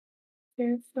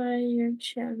Verify your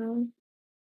channel.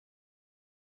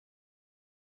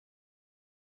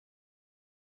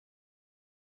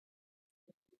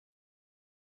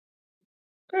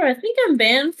 Bro, I think I'm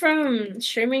banned from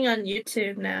streaming on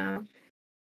YouTube now.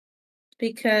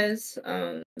 Because,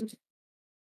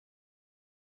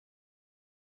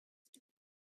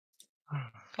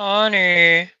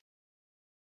 Connor.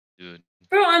 Dude.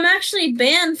 Bro, I'm actually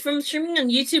banned from streaming on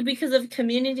YouTube because of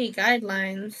community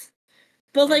guidelines.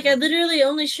 But, like, I literally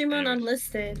only stream on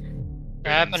Unlisted. What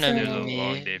happened to It was a me?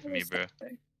 long day for me, bro.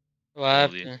 What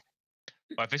happened?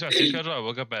 When I fixed my sleep schedule, I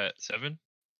woke up at 7,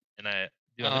 and I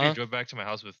literally drove back to my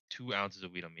house with 2 ounces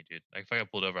of weed on me, dude. Like, if I got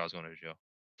pulled over, I was going to jail.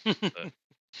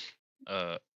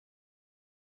 But,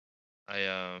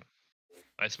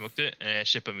 I smoked it, and that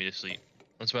shit put me to sleep.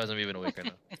 I'm surprised I'm even awake right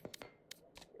now.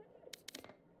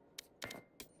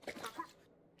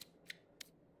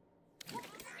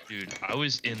 Dude, I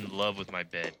was in love with my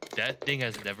bed. That thing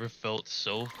has never felt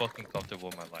so fucking comfortable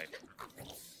in my life.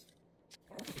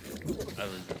 I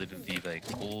was literally like,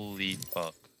 holy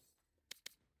fuck.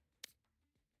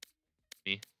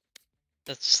 Me?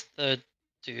 That's the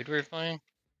dude we're playing?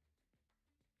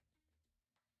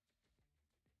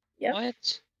 Yep.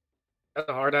 What? That's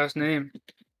a hard ass name.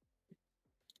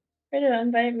 Try to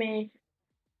invite me.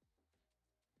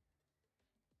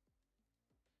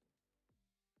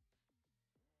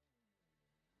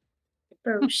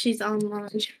 Bro, she's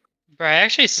online. Bro, I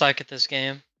actually suck at this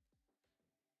game.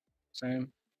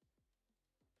 Same.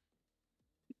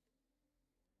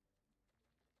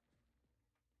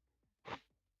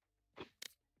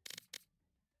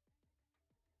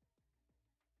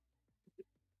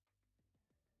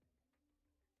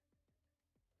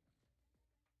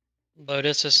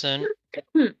 Lotus Ascent.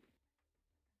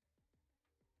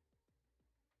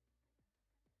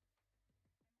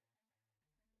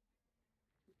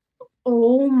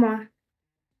 Oh my.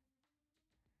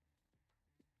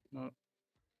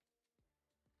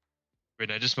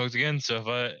 Wait, I just smoked again, so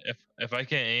if I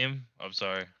can't aim, I'm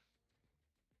sorry.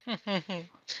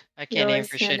 I can't aim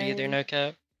for shit either, no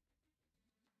cap.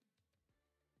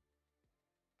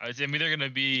 I'm either gonna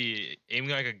be aiming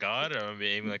like a god, or I'm gonna be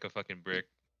aiming like a fucking brick.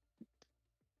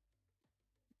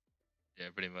 Yeah,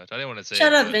 pretty much. I didn't want to say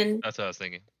Shut it, up, but Vin. that's what I was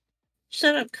thinking.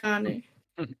 Shut up, Connor.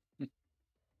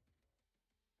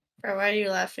 Bro, why are you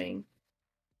laughing?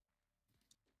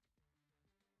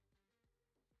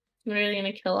 I'm really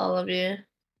gonna kill all of you.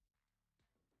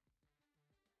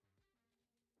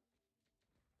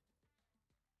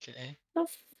 Okay. The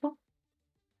fuck?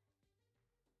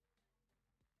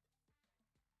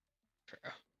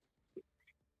 Bro.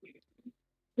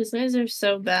 These guys are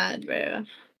so bad, bro.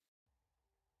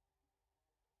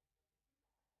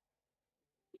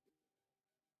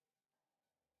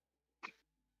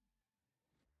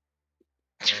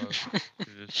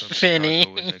 Finny.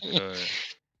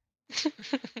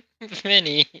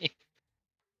 Finny.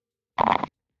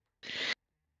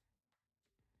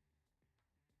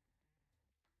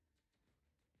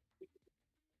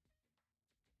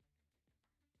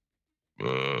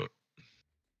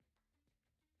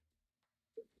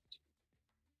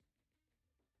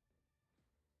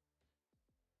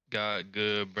 Got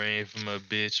good brain from a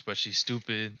bitch, but she's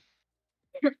stupid.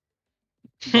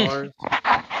 Bars.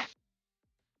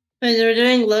 Wait, we're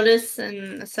doing Lotus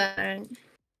and Ascent.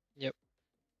 Yep.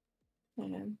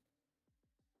 Okay.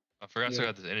 I forgot I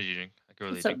got this energy drink. I could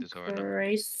really What's drink up, this all right now.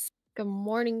 Grace? Good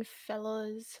morning,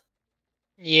 fellas.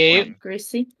 Yep.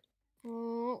 Gracie.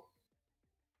 Oh.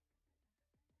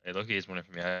 Hey, lucky it's morning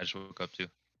for me. I just woke up too.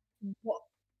 What?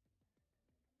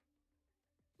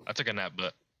 I took a nap,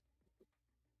 but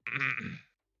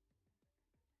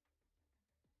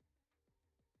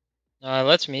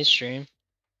Let's me stream.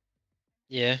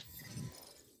 Yeah.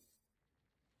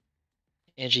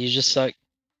 Angie, you just suck.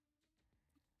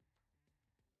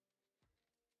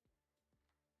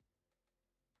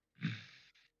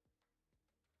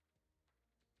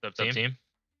 What's up, team?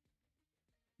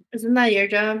 Isn't that your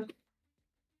job?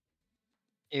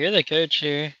 You're the coach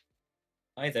here.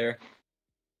 Hi there.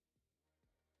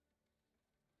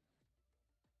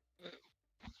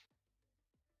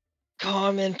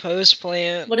 Common post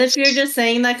plant. What if you're just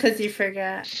saying that because you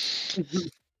forgot?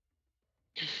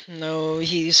 No,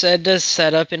 he said to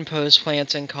set up and post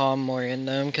plants and calm more in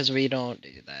them because we don't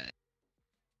do that.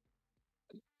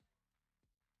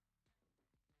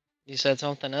 You said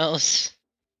something else.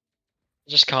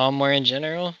 Just calm more in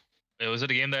general. Wait, was it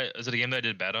a game that I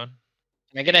did bad on?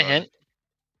 Can I get a hint?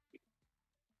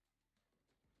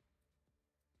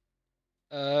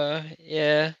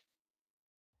 Yeah.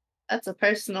 That's a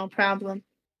personal problem.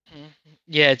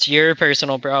 Yeah, it's your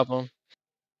personal problem.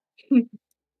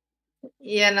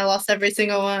 Yeah, and I lost every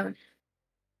single one.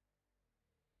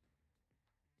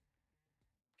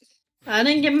 I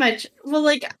didn't get my well,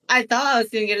 like I thought I was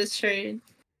gonna get his trade.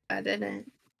 I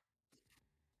didn't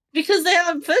because they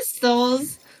have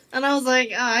pistols, and I was like,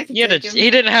 oh, I can He take him. he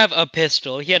didn't have a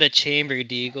pistol. He had a chambered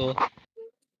deagle.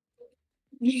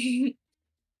 Yeah.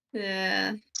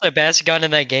 It's the best gun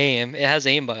in that game. It has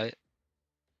aimbot.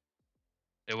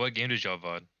 Hey, what game did y'all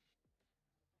VOD?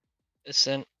 It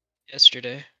sent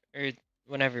yesterday or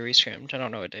whenever we scrimmed. I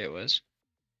don't know what day it was.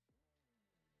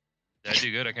 Did I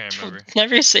do good? I can't remember.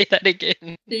 Never say that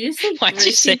again. Did you say Why'd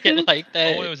you say Gracie it like Oh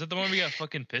wait, that? was that the one we got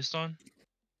fucking pissed on?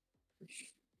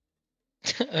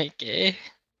 Okay.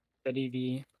 That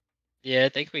EV. Yeah, I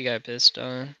think we got pissed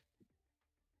on.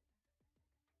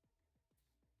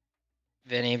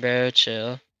 Vinny, bro,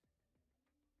 chill.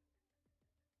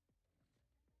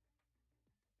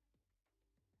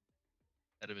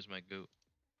 Adam is my goat.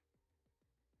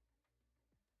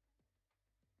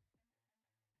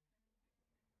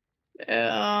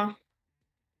 Yeah.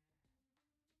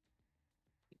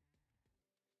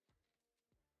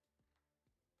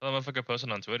 Oh, that motherfucker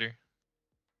posted on Twitter.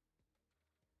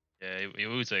 Yeah, he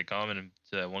would say comment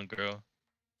to that one girl.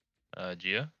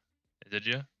 Gia? Is it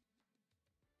Gia?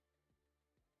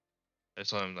 I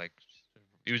saw him like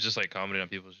he was just like commenting on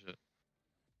people's shit.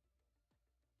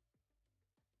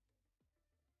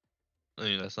 I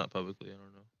mean that's not publicly, I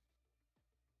don't know.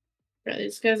 Bro,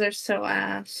 these guys are so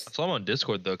ass. I saw him on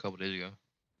Discord though a couple days ago.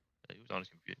 He was on his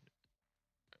computer.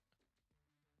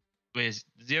 Wait,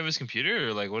 does he have his computer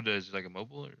or like what is it, like a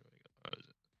mobile or how is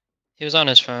it? He was on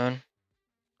his phone. Is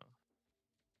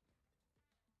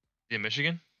he in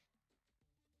Michigan?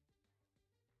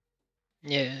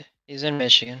 Yeah, he's in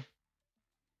Michigan.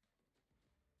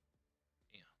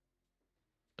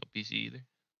 No PC either.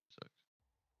 Sucks.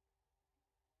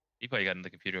 He probably got in the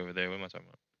computer over there. What am I talking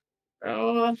about?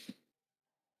 Bro,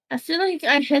 I feel like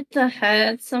I hit the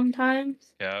head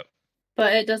sometimes, Yeah.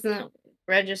 but it doesn't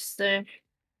register.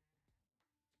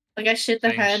 Like I shoot the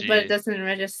Same head, but it shit. doesn't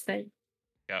register.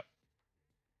 Yeah.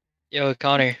 Yo,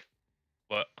 Connor,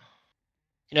 What?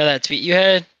 you know that tweet you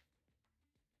had?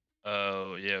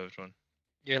 Oh yeah, which one?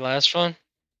 Your last one?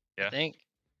 I Yeah. think.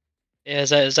 Yeah, is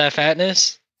that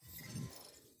fatness?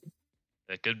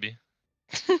 That could be.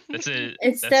 That's a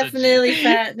It's that's definitely a,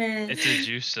 fatness. It's a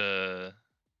juice freestyle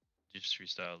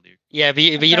lyric. Yeah, but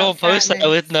you About don't post that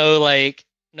with fatness. no like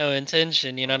no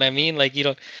intention, you know what I mean? Like you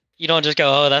don't just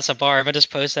go, oh, that's a bar, but just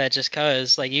post that just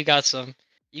cause. Like you got It's a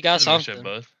mixture of something.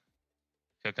 both.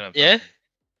 Cooking up Yeah?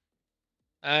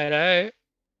 something. Alright.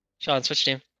 Sean, switch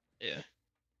team. Yeah.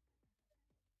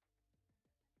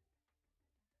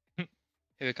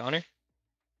 Who, Connor?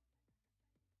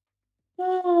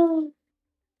 Oh,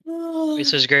 Wait,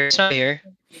 so is Grace not here?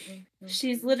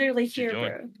 she's literally She here,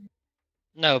 joined. bro.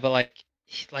 No, but like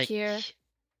Here.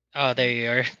 Oh, there you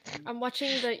are. I'm watching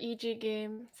the EG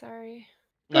game. Sorry.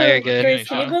 No, you're Bro, good. Grace,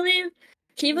 Getting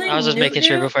can you believe I was just making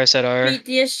sure Nunu before I said R. beat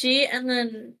DSG and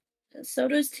then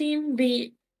Soto's team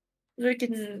beat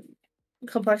freaking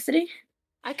Complexity?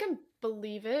 I can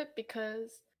believe it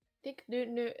because I think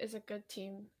Newt is a good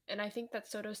team, and I think that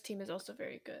Soto's team is also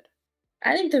very good.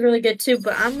 I think they're really good too,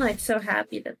 but I'm like so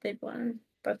happy that they won.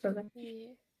 Both of them. Yeah.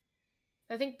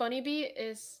 I think Bunny Bee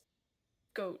is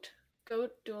GOAT.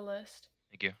 GOAT duelist.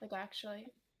 Thank you. Like actually.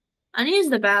 I need to use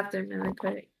the bathroom really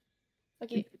quick. Like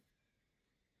he,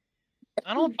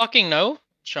 I don't fucking know.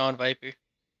 Sean Viper.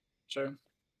 Sure.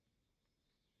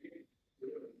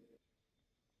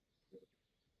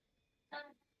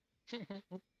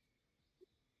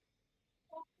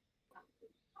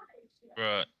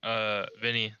 Bro,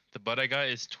 Vinny, the bud I got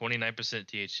is 29%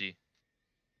 THC.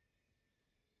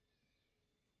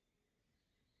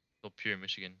 So pure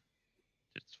Michigan.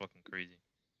 It's fucking crazy.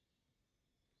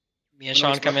 Me and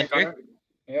Sean coming through.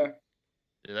 Yeah.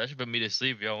 Dude, that should put me to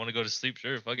sleep. Y'all want to go to sleep?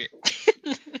 Sure, fuck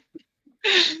it.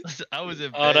 I was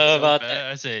in I don't bed know so about bad.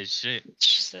 that. I said shit.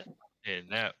 Yeah,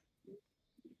 nap.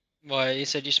 What, you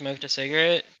said you smoked a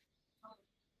cigarette?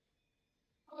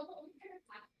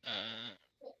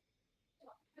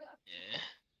 Yeah.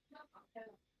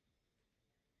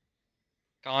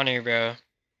 Connor, bro.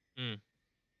 Hmm.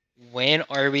 When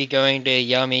are we going to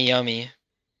Yummy Yummy?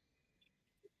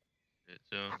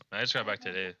 So I just got back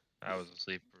today. I was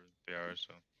asleep for 3 hours,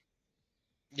 so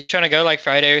You trying to go like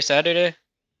Friday or Saturday?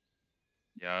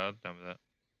 yeah, I'm done with that.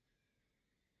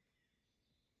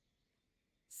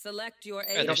 Select your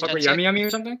Alright, Don't there's agent. fuck with 10 Yummy Yummy or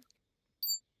something?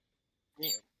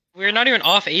 We're not even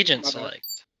off agent My bad. select.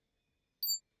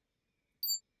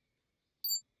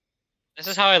 This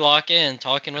is how I lock in,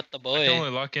 talking with the I can only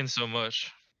boy. lock in so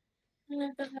much.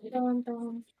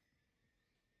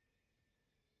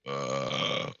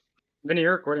 Vinny,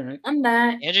 you're recording, right? I'm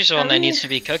back. Andrew's the one that needs to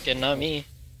be cooking, not me.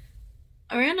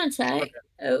 Are we on attack?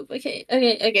 Oh,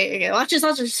 okay. Watch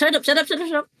this. Shut up.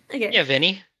 Okay. Yeah,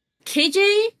 Vinny.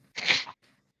 KJ.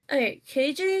 Okay,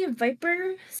 KJ,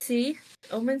 Viper, C,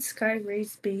 Omen, Sky,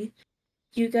 Raze, B.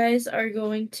 You guys are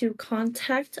going to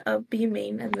contact up B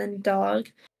main and then dog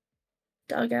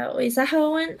out. Wait, is that how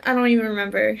it went? I don't even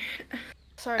remember.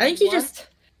 Sorry. I think you what? just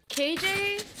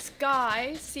KJ,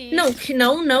 Sky, C. no.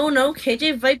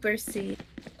 KJ, Viper, C,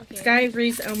 Okay. Sky,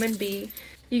 Raze, Omen, B.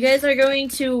 You guys are going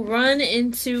to run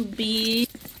into B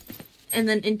and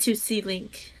then into C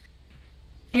link.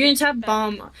 You're gonna tap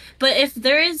bomb, but if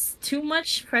there is too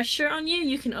much pressure on you,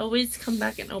 you can always come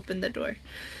back and open the door.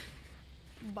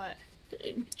 But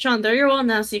Sean, throw your wall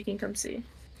now so you can come see.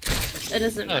 It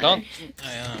doesn't No, matter. don't.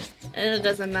 It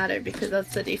doesn't matter because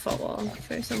that's the default wall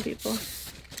for some people.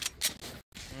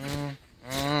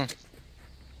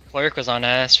 Clerk was on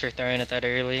ass for throwing it that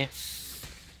early.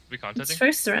 We It's contacting?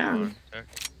 first round. Okay.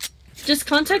 Just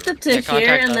contact up to Yeah, here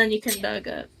contact and up. then you can dug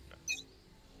up.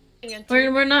 Again,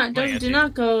 We're not. Playing Do anti.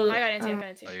 not go. I got anti. I got Oh,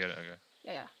 anti. you got it. Okay.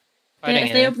 Yeah. Yeah, Fighting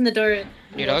if they it. open the door, You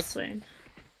we'll dog? swing.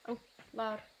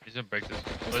 Loud. He's gonna break this.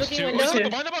 He's There's looking two. window. Oh, shit,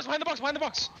 behind the box! Blind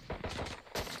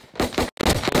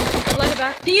it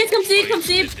back. See it, come see it, Oh, come you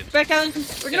see did. it. Back out.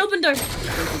 We're gonna open door.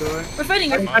 Open the door. We're fighting.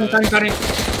 Fighting.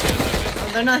 Oh,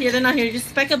 they're not here.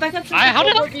 Just back up. How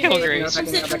did I kill Come Grace? Come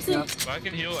see, come see. If I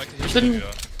can heal, I can heal. Shouldn't- you,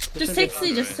 Just take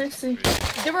C. Just take C.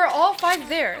 There were all 5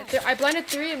 there. I blinded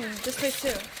 3 and this place 2.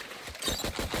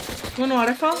 One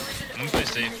waterfall. I'm gonna play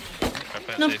safe. I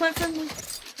play No, safe. plant from me.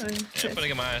 Oh, Yeah, shit. I'm gonna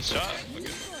get my ass shot. Okay.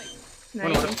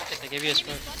 Nice. They gave you a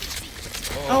smoke.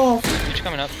 Oh, Who's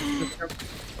coming up?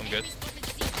 I'm good.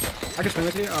 I can swing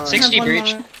with you. I 60 have one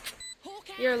breach. more.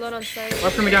 You're alone on site.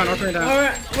 Orphan me down.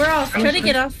 We're off. Try to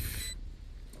get off.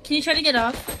 Can you try to get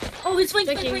off? Oh, he's flank.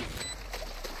 Thinking.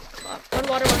 One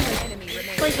water, one side. Enemy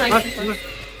remaining. Flank.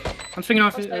 I'm swinging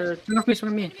off. Swing off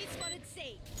me.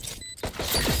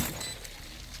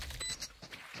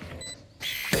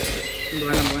 I'm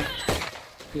blind.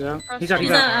 He's out. He's out. He's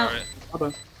He's out. out. Alright.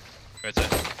 Elbow. Right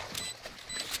side.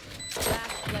 Last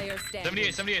player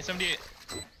standing. 78.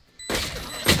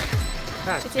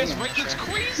 God It's damn in. it. Right click's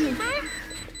crazy, bro.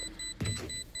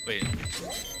 Wait.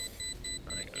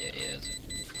 Yeah, he is.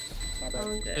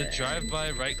 The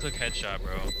drive-by right-click headshot,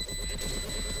 bro.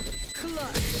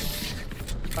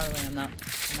 By the way, I'm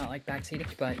not like backseating,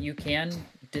 but you can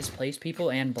displace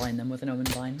people and blind them with an omen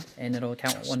blind, and it'll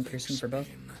count one person for both.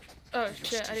 Oh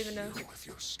shit, I didn't even know.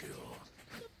 Just thought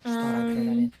I'd throw that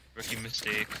in. Rookie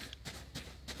mistake.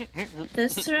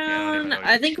 This I don't round, even know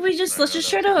I think we just let's just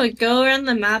try to go around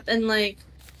the map and like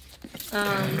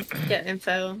get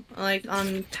info like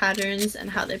on patterns and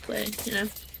how they play. You know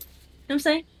what I'm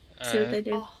saying? See what they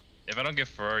do. Oh, If I don't get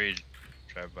Ferrari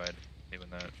drive-by, even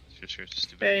that, it's just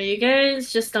stupid. But you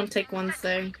guys just don't take ones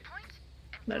there,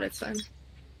 but it's fine.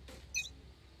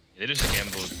 They just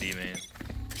gambled B, man.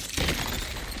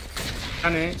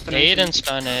 Nade and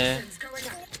stun A.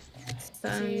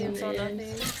 Stun see, it's all is-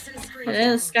 nothing. It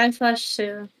is Sky Flash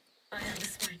too. I'm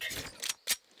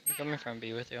coming from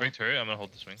B with you. Bring turret, I'm gonna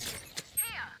hold the swing.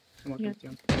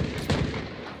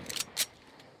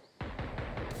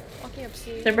 Walking up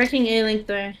C. They're breaking A link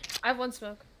there. I have 1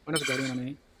 smoke. One is a guardian on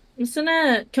me. I'm just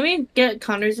gonna. Can we get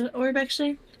Connor's orb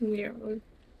actually? Can we get orb?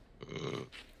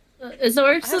 Is the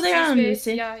orb I still have there C on space.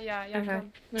 DC? Yeah. Okay.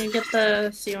 Come. Let me get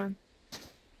the C one.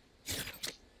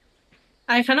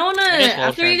 I kind of wanna I just wall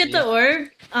after you get trap the orb.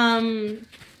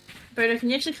 Berto, can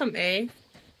you actually come A?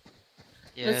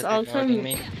 Yeah, Let's they're all guarding come-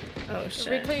 me. Oh We're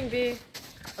shit. replaying B.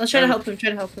 Let's try to help him.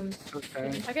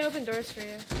 Okay. I can open doors for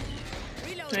you.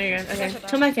 There you go. Okay, Flash it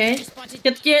come out. back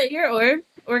A. Get your orb.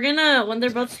 We're gonna when they're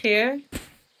both here.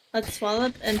 Let's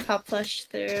swallow and pop flush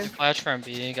through. Flash from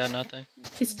B, got nothing.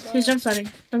 He's jump spotting.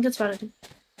 Don't get spotted.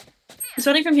 He's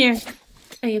spotting from here.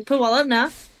 Hey, put wall up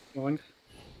now. Going.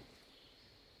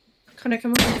 Connor,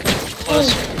 come on. Close.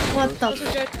 Oh, what the Close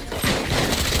with Jet.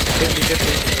 50.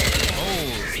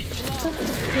 Oh,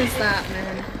 f is that,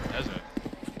 man? that's it.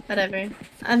 Whatever.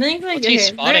 I think like What's he okay,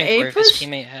 spotting their for A if his push.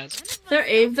 teammate has?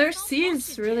 Their C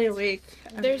is really weak.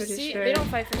 I'm There's pretty C. sure. They don't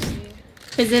fight for C.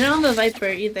 Cause they don't have a Viper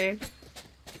either.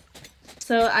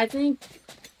 So I think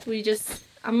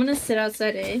I'm gonna sit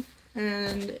outside A,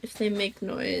 and if they make Just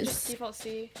noise, default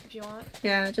C if you want.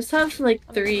 yeah, just have like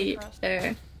I'm 3 across.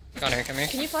 there. Connor, come here.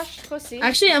 Can you flash close C?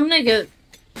 Actually, I'm gonna get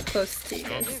close to you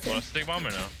Want guys. us to take bomb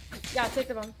or no? Yeah, take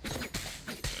the bomb.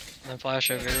 Then flash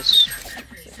over this.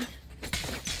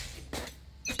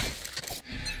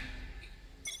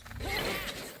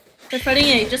 They're fighting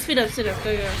A. Just speed up,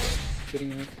 go.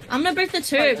 Shooting me. I'm gonna break the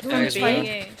turret. Fight- From There's Who's B. one. fighting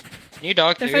A? Can you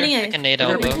dog They're through? fighting I A. can nade They're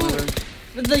elbow. breaching.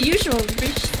 With the usual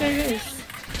breach sky raise.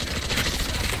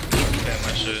 Damn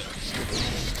my shit.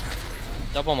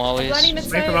 Double Blinding mollies.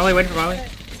 mid Waiting for Molly, waiting for Molly.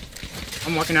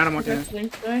 I'm walking out, I'm walking out.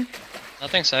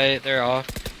 Nothing sight. They're off.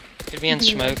 Could be in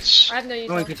smokes. I have no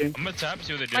use. Only though. P2. I'm gonna tap and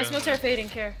see what they do. My smokes are fading.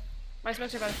 Care. My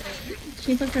smokes are about to fade.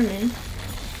 Can you plant for main?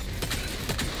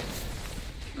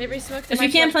 Maybe smokes. If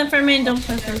you can't plant for main, don't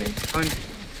plant for main. Fine.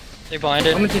 They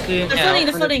blinded. I'm in TT. They're Yeah, floating,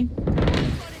 they're floating.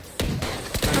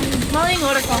 I'm mulling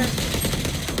waterfall.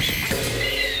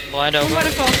 Blind One over.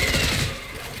 waterfall.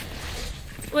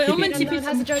 Wait, Omen No, TP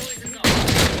has a judge.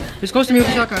 He's close to me with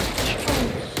a shotgun.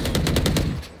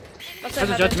 What's Has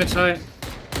a that judge mid side.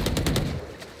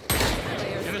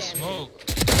 In the smoke.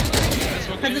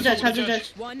 Has a judge, has a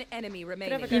judge. One enemy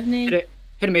remaining. Whatever. Evening. Hit it.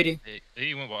 Hit him 80.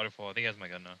 He went waterfall. I think he has my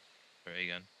gun now. Or A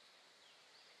gun.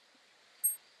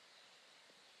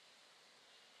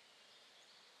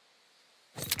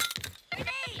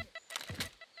 Grenade!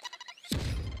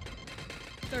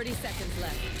 30 seconds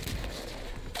left.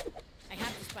 I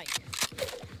have the spike.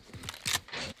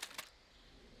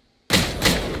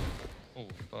 Oh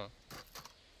fuck.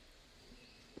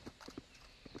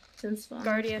 Since spawn.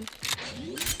 Guardian.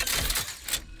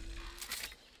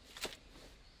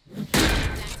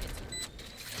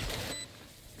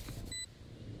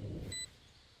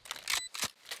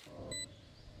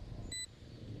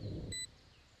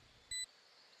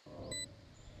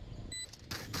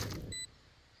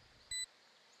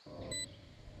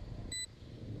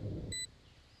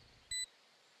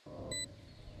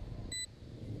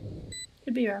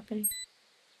 Could be wrapping.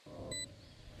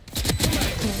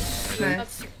 Nice.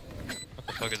 That's What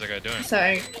the fuck is that guy doing?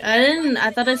 Sorry,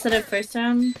 I thought I said it first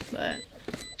round, but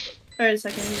or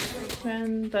second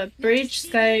round. But breach,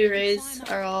 sky, raise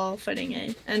are all fighting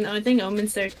A, and I think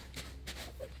Omen's there.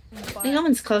 I think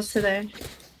Omen's close to there.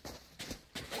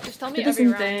 just tell me Do the every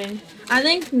same round. thing. I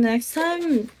think next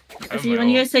time, if Oh you my when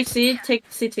you God. guys take C, take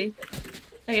CT.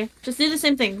 Okay, just do the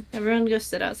same thing. Everyone go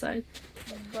sit outside.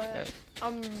 But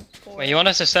I'm bored. Wait, you want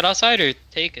us to sit outside or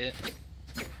take it?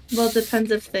 Well, it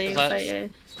depends if they Is that- fight A.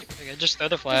 Okay, just throw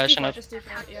the flash and Just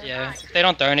default, yeah. yeah. If they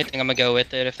don't throw anything, I'm gonna go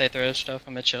with it. If they throw stuff,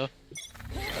 I'm gonna chill.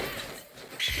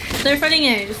 They're fighting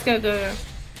A. Just go.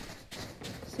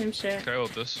 Same shit. Can I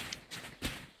ult this?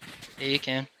 Yeah, you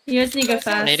can. You guys need to go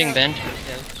fast. Nading bend. Yeah,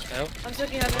 let's go. I'm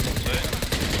looking heaven.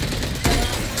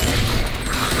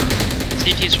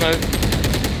 CT smoke.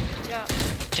 Yeah.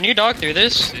 Can you dog through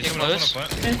this? Did Get someone else close.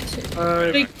 wanna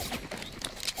plant? Wait,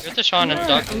 You're at the Sean and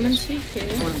dog. I'm in CT.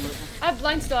 I have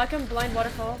blind still. I can blind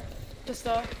waterfall. Just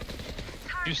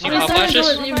You see You my pop flash?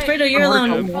 flashes? Fredo, you're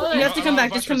I'm alone. working. You have to come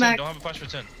back. Just come back. Don't have a flash for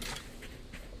 10.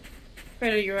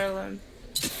 Fredo, you're alone.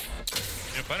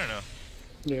 You're playing or no?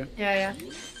 Yeah. Yeah.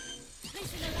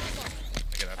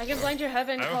 I can blind your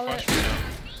heaven. I have a Call flash it. for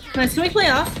now. Nice. Can we play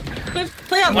off?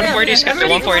 Play off. 140 skip to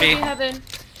 140. Heaven.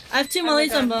 I have 2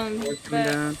 mollies on bone. Coming But-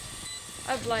 down.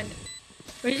 I have blind.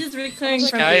 We're just reclearing from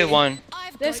Sky A. 1.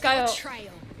 This guy ult.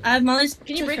 I have mollies.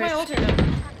 Can you break first. my ult or no?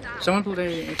 Someone pulled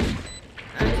a. Okay.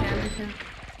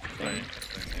 Fine.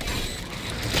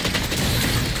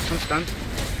 I'm stunned.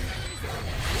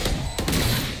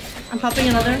 I'm popping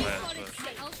another.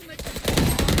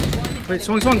 Wait,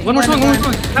 swung. One more swung.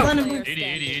 Out. One of them. 80,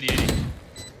 80, 80, 80.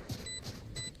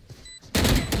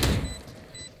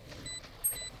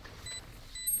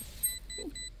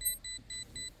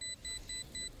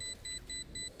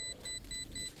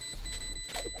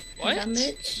 What?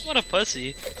 Damage. What a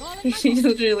pussy. He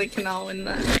literally cannot win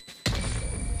that.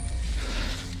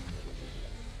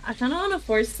 I kind of want to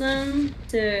force them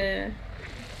to,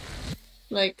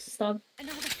 like, stop.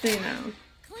 You know,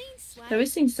 they're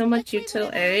wasting so much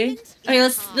util A. Okay,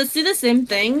 let's do the same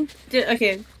thing.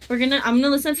 Okay, I'm gonna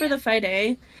listen for the fight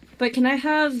A, but can I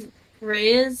have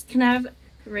Raze? Can I have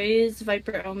Raze,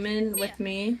 Viper, Omen with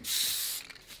me?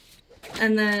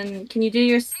 And then can you do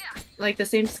your like the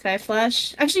same Sky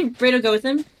Flash? Actually, Brado, go with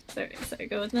him. Sorry,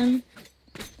 go with him.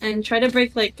 And try to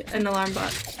break like an alarm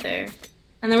bot there.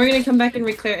 And then we're gonna come back and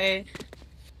reclear A.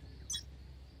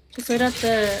 Just wait out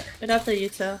the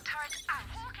util.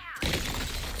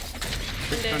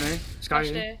 Stun A.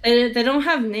 Sky A. They don't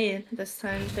have nade this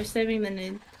time. They're saving the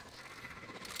nade.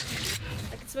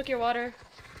 I can smoke your water.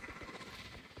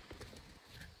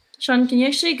 Sean, can you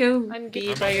actually go I'm B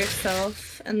good. by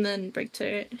yourself and then break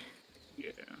turret?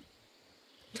 Yeah.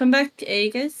 Come back A,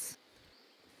 guys.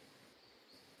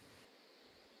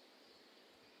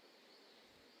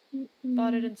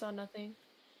 Botted and saw nothing.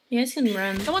 You guys can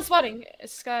run. Someone's spotting.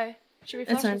 It's Sky. Should be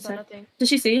It's flashing. fine, Saw sir. nothing. Did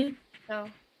she see you? No.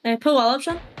 Put wall up,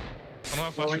 Sean. I'm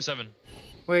on flash for 7.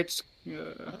 Wait.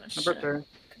 I shit. broke there.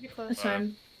 Could be close. That's Five.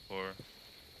 fine. 4.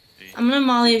 I'm gonna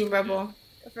molly rebel.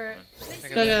 Go for it.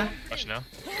 Go go. Rush now.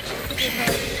 Take your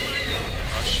time.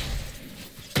 Rush.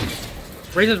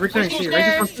 Razor's returning C. Upstairs.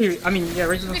 Razor's on C. I mean, yeah,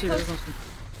 Razor's on C. Razor's on C. You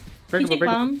Breakable, take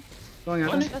breakable. bomb. Going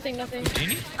out. Nothing.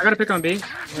 Genie? I gotta pick on B.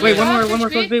 Wait, one more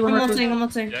close B, one One more more close. thing, one more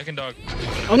thing. Yeah, I can dog.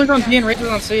 Omen's on B and Razor's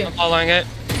on C. I'm following it.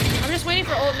 I'm just waiting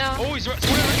for ult now. Oh, he's right.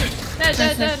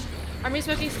 Dead. Army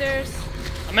smoking stairs.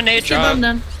 I'm a nade Two bomb drop.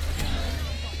 done.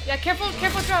 Yeah, careful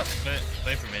drop.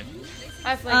 Play for me. I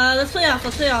have flank. Let's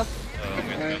play off. Oh,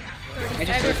 okay. I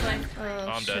have your flank. Oh,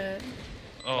 I'm shit. dead.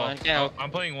 Oh, Fine, yeah. I'm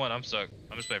playing one. I'm stuck.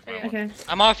 I'm just playing for my one. Okay.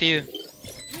 I'm off you.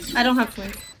 I don't have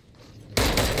flank.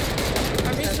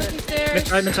 Army smoking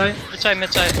stairs. Mid-side.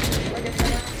 Mid-side. Okay,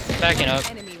 fine. Backing up.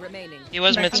 Enemy remaining. He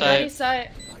was Back- I'm ready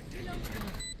mid-side.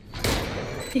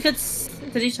 side. He could.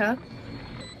 Did he chop?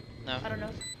 I don't know.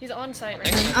 He's on site right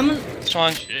Thanks. now. I'm gonna.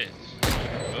 Swung. Shit.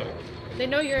 They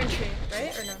know you're in tree,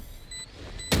 right? Or no?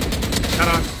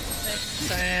 Got on.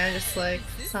 Sorry, I just like.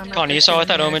 saw my Connor, you saw what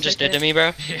that person Omen and I just took did to it. me,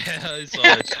 bro? Yeah, I saw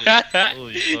that shit.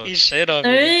 Holy fuck. He shit on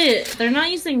me. They're not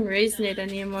using Raise Nade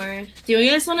anymore. Do you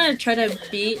guys want to try to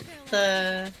beat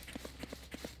the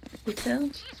detail?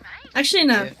 Actually,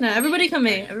 no. Yeah. No, everybody come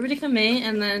A. Everybody come A,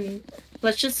 and then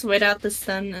let's just wait out the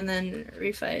stun and then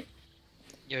refight.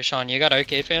 Yo, Sean, you got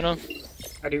OK Phantom?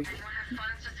 I do.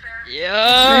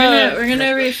 Yeah. We're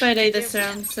gonna refight A this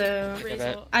round, so Raise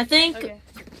bet. ult. I think Okay.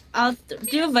 I'll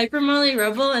do a Viper Molly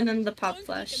Rebel and then the Pop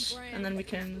Flash, and then we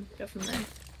can go from there.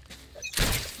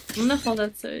 I'm gonna hold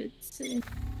that so it's see.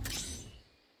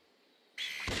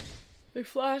 They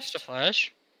flashed. Just a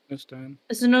flash. This time.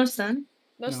 Is there no stun?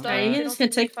 No No. stun. Are you They just don't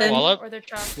gonna see take fight them? Wall up? Or they're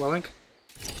trapped. Wellink.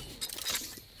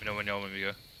 We know when we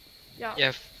go. Yeah.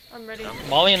 Yeah. I'm ready.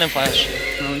 Molly and then flash.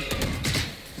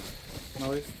 Wellink.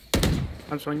 Molly.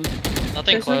 I'm swinging. Nothing There's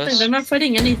nothing. close. They're not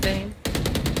fighting anything.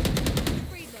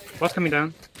 What's coming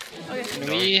down? Okay.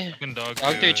 We Fucking dog.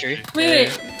 dog too, through actually. tree.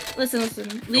 Wait. Listen. No,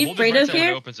 Leave hold it right Brado side when it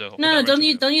here. opens, though. Hold No, it no, right don't side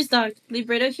use when don't use dog. Leave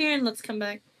Brado here and let's come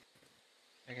back.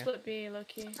 Flip B, low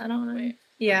key. I don't know. Wait.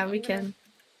 Yeah, we can.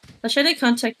 Let's try to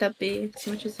contact that B as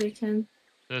much as we can.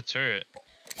 The turret.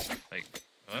 Like.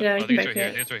 What? Yeah, we I can think it's back right here. I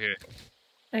it. think it's right here.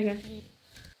 Okay.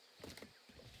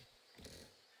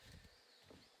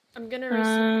 I'm gonna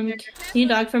reset. Can you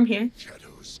dog from here?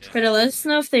 Brado, let us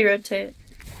know if they rotate.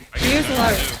 I Here's can a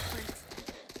lot.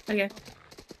 do. Okay.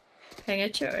 Okay,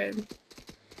 get your orb.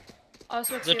 I'll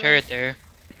smoke There's a ceiling. turret there.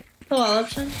 The wall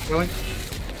option. Wellink.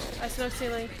 I smoke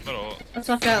ceiling. Hold on. Let's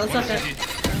walk out. Let's walk out.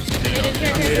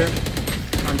 Aiden, here.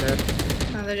 Later. I'm dead.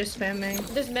 Oh, they're just spamming.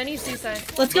 There's many seaside.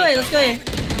 Let's go A. Let's go A.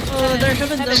 Oh, they're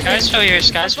heaven's Heaven. Sky's open. still here.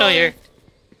 Sky's still here.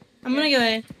 I'm gonna go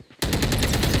A.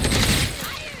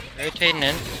 Rotating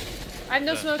in. I have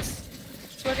no Yeah. smokes.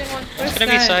 Smoking one. Where's It's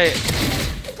gonna be Sky?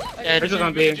 sight. Okay. Yeah, Razor's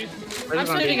on B. I'm Razor's on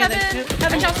smoking B. together. heaven.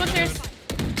 Heaven. Watch out, smoke stairs.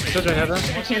 Children heaven.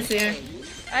 I can't see her.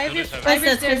 I have your, Heaven. I have Sky's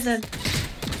your dead. Sky's stairs. dead.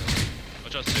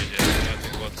 Watch out stairs, yeah. Yeah, I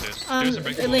think go upstairs. Stairs are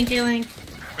breakable. Link, A Link.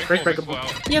 Breakable.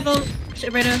 out. You have ult.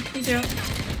 Shit, Brado. He's zero.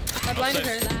 I blinded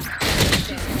her.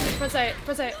 Front side.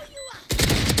 Front side.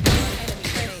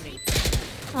 Enemy remaining.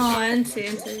 Oh,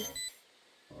 NC.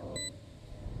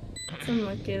 It's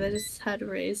unlucky. They just had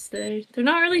Raise there. They're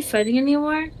not really fighting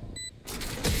anymore.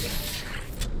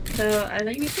 So I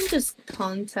think we can just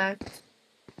contact.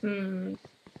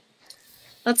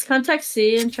 Let's contact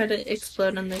C and try to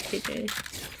explode on the KJ.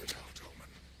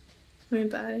 Let me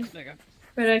buy. There you go.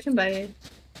 Right, I can buy it.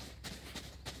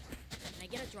 Can I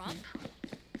get a drop?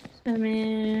 Let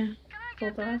me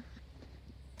hold off.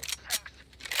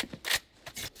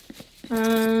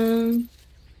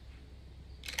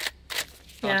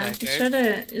 Yeah, Contact, just right? try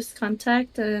to just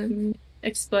contact and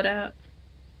explode out.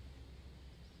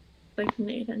 Like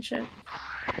nade and shit.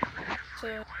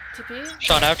 So, TP.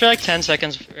 Sean, after like 10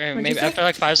 seconds, or you maybe say? after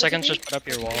like 5 seconds, you just put up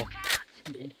your wall.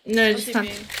 No, No just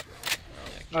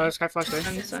TP. Sky flash there.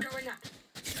 I'm sorry.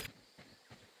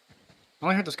 I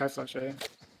only had the sky flash there.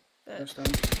 But First time.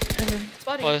 Okay.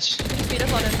 spotting. Close. Speed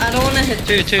up on him. I don't want to hit.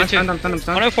 2, 2, 2. I'm stunned, I'm stunned, I'm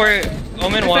stunned. 104,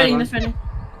 Omen They're 1. fighting, they're fighting.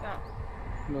 Yeah.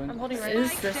 Blind. I'm holding What right.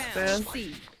 is this, bro?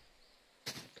 C.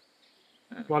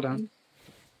 Well done.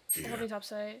 I'm holding top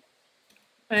side.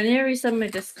 I need to reset my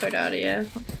Discord audio.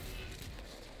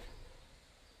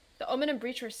 The Omen and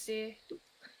Breach were C. hit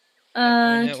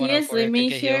Can you guys 104, leave me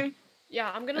take a heal. here?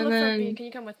 Yeah, I'm gonna And look for then- B. Can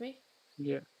you come with me?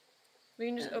 Yeah. We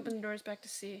can just open the doors back to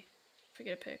C. If we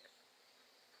get a pick.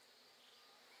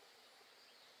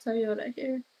 Tell you what I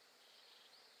hear.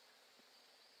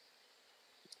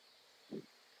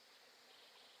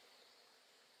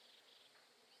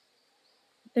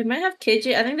 They might have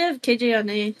KJ. I think they have KJ on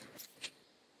A.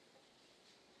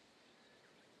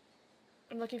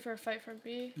 I'm looking for a fight from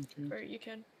B. Okay. Or you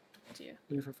can. To you.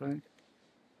 Looking for flag.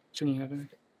 Shooting heaven.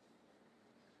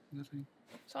 Nothing.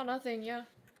 Saw nothing. Yeah.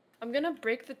 I'm gonna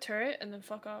break the turret and then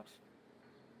fuck off.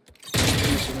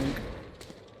 I'm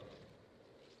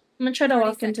gonna try to 30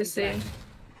 walk into seconds C.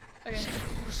 left. Okay.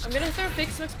 I'm gonna throw fake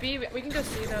smokes B. We can go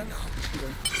C though.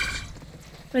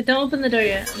 Wait, don't open the door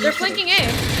yet. They're flanking A.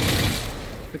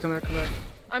 Hey, come back, come back.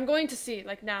 I'm going to C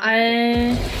like now.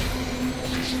 I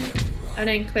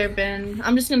didn't clear bin.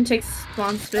 I'm just gonna take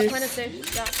spawn That plan is space.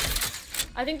 safe. Yeah.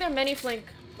 I think they're many flank.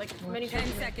 Like many 10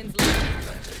 flank. seconds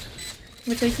left.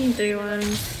 We're taking 3-1.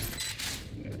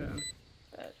 Yeah.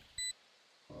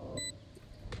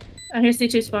 I hear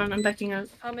C2 spawn. I'm backing up.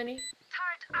 How many?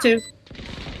 2.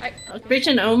 I. Breach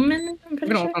and Omen, I'm I'm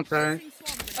pretty gonna sure. ult on side.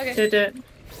 Okay. Do it.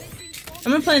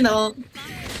 I'm gonna play in the ult.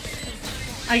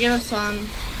 I give up spawn.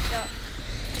 Yeah.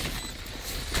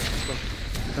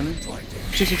 Coming.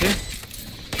 CCT.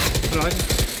 Alive.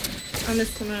 I'm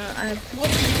just gonna. I have. In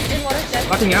water dead.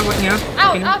 Walking out, walking out. Out!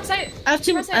 Walking out. Outside! I have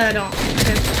 2. Press it. I don't.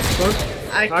 Okay. Close.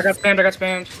 I I got spammed, I got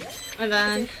spammed. My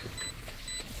bad.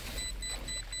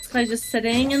 This guy's just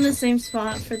sitting in the same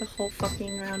spot for the whole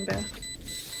fucking round, bro.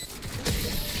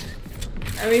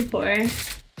 Very poor.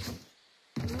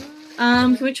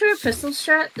 Can we try a pistol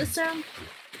strat this round?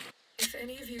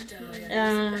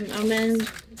 Omen,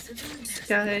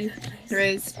 Sky,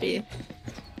 Raise, B.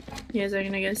 You guys are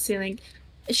gonna go ceiling.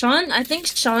 Sean, I think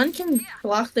Sean can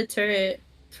block the turret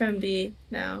from B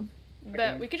now.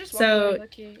 But we could just walk So- away,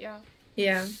 lucky. Yeah.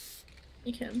 Yeah,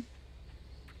 you can.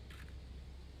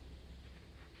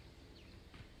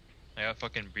 I got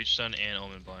fucking breach stun and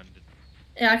omen blinded.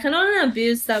 Yeah, I kind of want to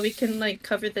abuse that we can like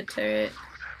cover the turret.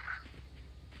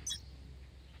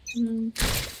 I'm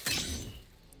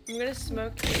gonna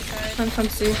smoke inside. Come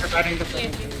see. They're fighting, they're Yeah.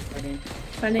 fighting.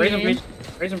 Finding Raise and A. breach.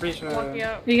 Raise and breach. Walking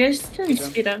out. You guys can Okay.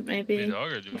 speed up Hey, maybe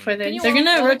dog, or do you before want- they. Can you They're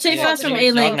gonna walk rotate up? fast from Yeah. A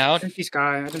Dog lane. now. I think he's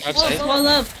Sky. I think Up he's safe. Wall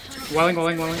up. Welling,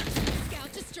 welling, welling.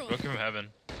 Scout destroyed. Broke him from heaven.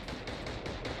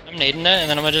 I'm nading it, and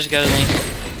then I'm gonna just go link.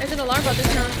 There's an alarm bot this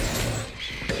round.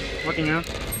 Walking out.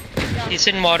 He's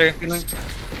in water. Healing. Can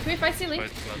we fight C-Link?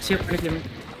 Fight, See if I can heal me.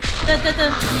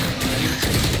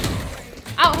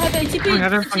 Out, heaven! TP. On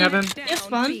heaven, on heaven. You have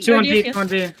spawn? 2 on Or do you B, have- 2 on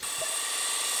B.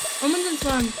 Omen's in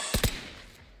spawn.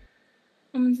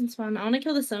 Omen's in spawn. I want to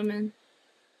kill this Omen.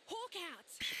 Hawk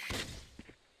out.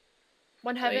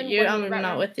 One Wait, heaven, you, one I'm rat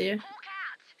not round. with you.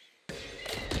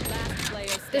 Last player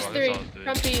There's Oh, standing. three. that's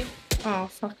all three. From B. Oh,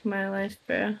 fuck my life,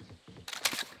 bro.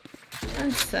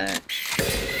 That sucks.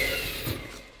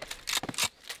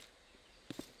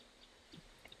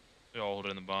 They're all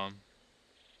holding the bomb.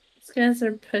 These guys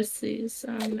are pussies.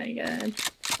 Oh my god.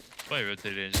 Probably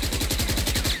rotated.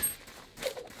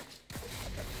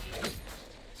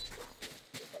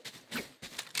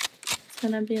 It's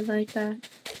gonna be like that.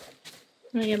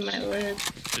 I'm gonna get my word.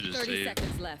 Should just 30 save.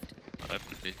 seconds left. I have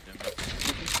to take them.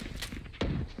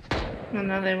 Oh,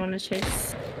 now they want to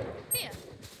chase. Here.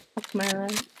 Fuck my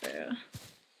life, bro.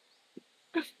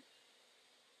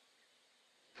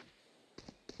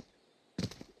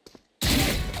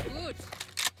 Good.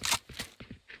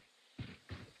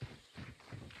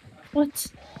 What?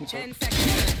 10 seconds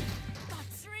left. Got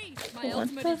 3. My What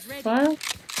ultimate the is ready. fuck?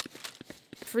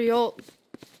 Free ult.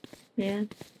 Yeah.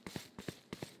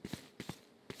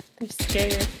 They're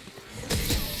scared.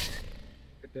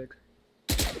 Good pick.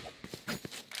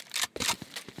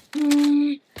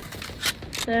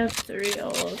 They have 3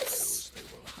 ults.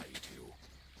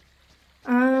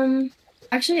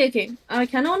 Actually, okay. I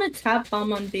kind of want to tap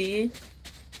bomb on B,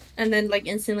 and then like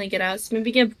instantly get out. So maybe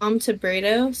get bomb to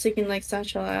Brado, so you can like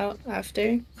satchel out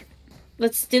after.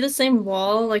 Let's do the same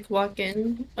wall, like walk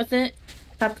in with it,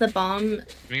 tap the bomb. Can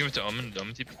we give it to Omen?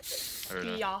 Omen TP? Or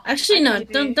no? Yeah. Actually, I no,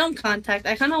 can don't contact.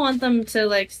 I kind of want them to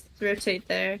like rotate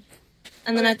there,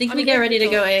 and then I think I we mean, get they're ready to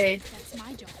go control. A. That's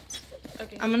my job.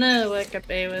 Okay. I'm gonna wake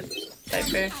up A with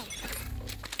Viper.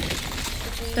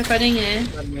 They're fighting A.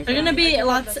 They're gonna be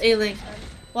lots A-link.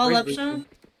 Wall Where's up, Breach? Sean. Wall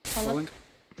up. Welling.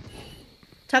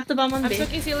 Tap the bomb on I'm B.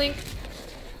 smoking C-Link.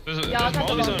 There's, Yeah, I'll there's tap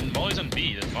the Molly's bomb. on Molly's on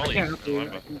B. There's I Molly. can't help you. Alarm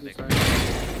I bot. can be Like,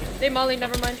 fine. They molly,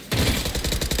 never mind.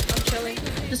 I'm chilling.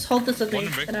 Just hold this with One me.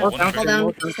 in break, Get one out. in Hold break. down.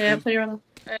 Hold down. Yeah, put your roll.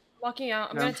 Alright, walking out.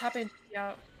 I'm No. gonna tap in.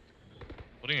 Yeah.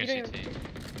 Holding a You don't CT.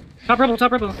 Top rebel,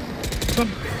 top rebel. Top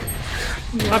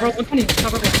rebel, 120.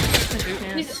 Top rebel.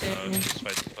 Yeah, He's- same. Just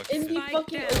fight the fuck. In the Spike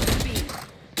fucking down B.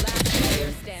 Last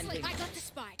player standing. I got the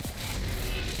spike.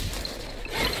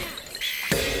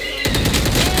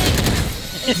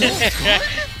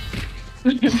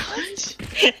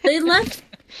 They left.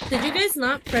 Did you guys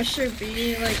not pressure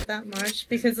B like that much?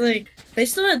 Because like they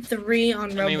still had 3 on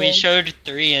Rebel. I mean, we showed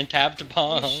 3 and tapped We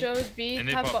bomb. showed B, And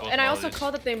they tap pop ball. both And I also mollies.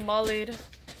 called that they mollied.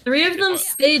 3 of them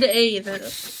stayed A though.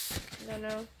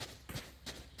 No.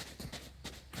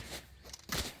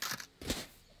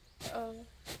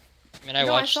 I mean, I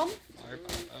No, watched. I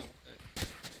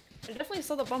definitely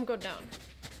saw the bomb go down.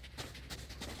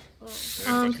 Oh.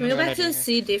 Can we go back to the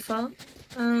C default?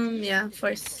 Yeah, of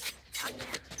course.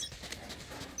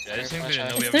 Yeah, I just think they know we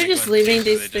If have they're big just guns, leaving so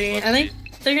they these just 3, left I think C.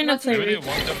 they're gonna play Maybe they Reaper.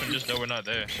 walked up and just know we're not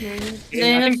there. Yeah. Yeah,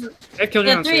 They I have, think they killed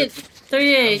you yeah, on 3 C.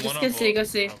 38, I'm just one go up C, ult. go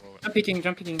C. Jump peeking,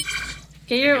 jump peeking.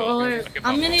 Get your Go, ult. I can I'm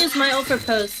pop gonna ult. use my ult for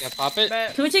post. Yeah, pop it.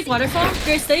 But, Can we take waterfall?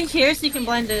 Grace, stay here so you can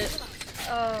blind it.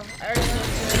 I already know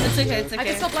it's It's okay, it's I okay.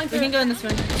 can still blind We can through. go in this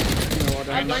one.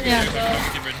 I blinded Yeah. as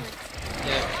well. Keep it.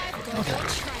 Yeah. Could be heaven.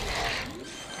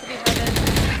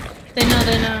 They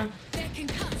know.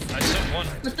 I sent one.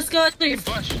 Let's just go at 3.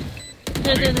 Flash.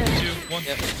 There. 3, 2, 1.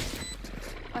 Yep.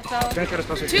 I fell. Gonna try to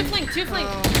toss it. 2 flank.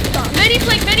 Oh. Many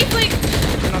flank.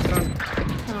 Not done.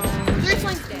 Oh. 3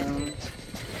 flank.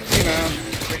 Hey man.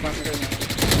 Break my finger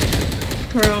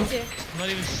now. Bro. Okay. I'm not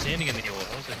even standing in the ult.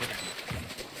 How was I hitting you?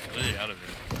 I'm literally out of it.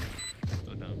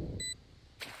 So dumb.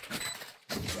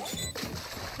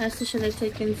 That's should have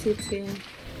taken CT.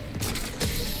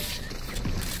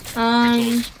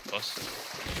 Bust.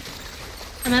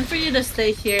 I meant for you to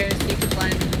stay here so you could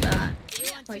blind that.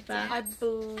 Like that. I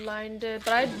blinded,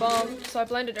 but I had bomb, so I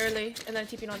blinded early, and then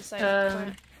TP'd on the side.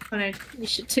 Alright, you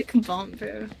should take a bomb,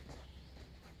 bro.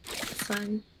 It's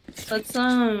fine. Let's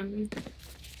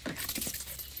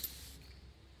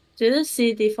do the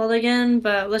C default again,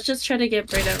 but let's just try to get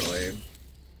Braid at orb.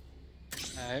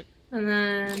 Alright. And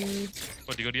then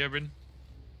What, do you go to the Brin?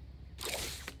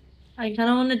 I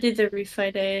kinda wanna do the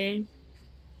refight A.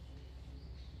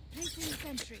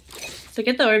 So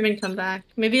get the orb and come back.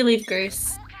 Maybe leave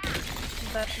Grace.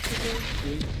 But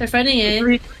They're fighting A.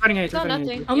 Three fighting A. no,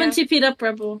 nothing. I'm gonna Yeah. TP'd up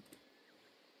Rebel.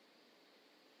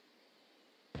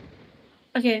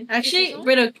 Okay, actually, ult?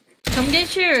 Brito, come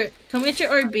get your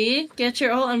orb B, get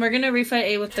your ult, and we're gonna refight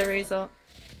A with the result.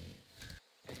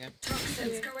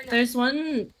 There's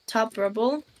one top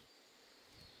Rebel.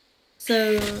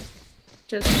 So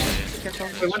just be careful.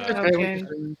 Wait, what's the Okay.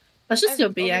 Let's just go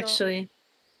B Oh, no. actually.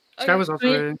 Sky was off Can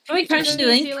we, already. can we crunch the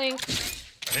link? Ceiling. I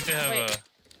think they have Wait.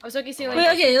 I was looking ceiling. Wait,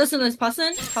 okay, listen, let's pause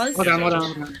then. Pause. Hold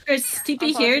on. There's TP I'm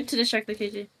here pausing. to distract the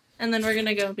KG. And then we're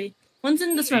gonna go B. One's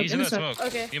in the smoke, He's in in the that smoke. smoke.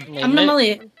 Okay. I'm gonna molly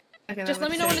it. Okay, Just that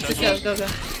let me know works. when it's Just go.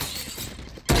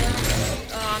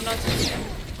 I'm not.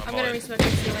 I'm gonna resmoke the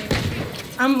ceiling.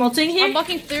 I'm ulting here. I'm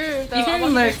walking through. Though. You can I'm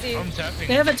walking lurk. through C. I'm tapping.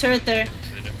 They have a turret there.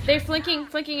 They're flanking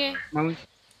A. Molly.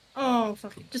 Oh,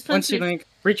 fuck. Just One punch C you. link.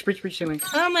 Breach ceiling.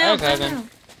 Oh, my ult. Okay, Oh, then. no.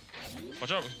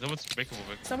 Watch out. No one's breakable,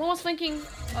 Vic. Someone was flanking.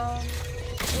 I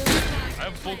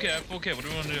have full K. What do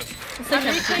we want to do? It's I'm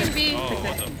okay. replaying B. Oh,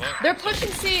 what the fuck? They're pushing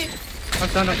C. I'm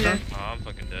done. Oh, I'm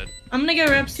fucking dead. I'm gonna go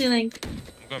rep ceiling.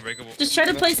 I'm going breakable. Just try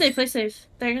to play safe.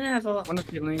 They're gonna have ult. One of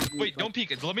the link. Wait, don't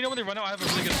peek. Let me know when they run out. I have a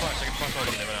really good flash. I can flash all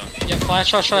of them right now. Yeah,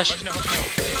 flash. Flash now. Okay,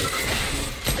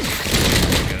 that's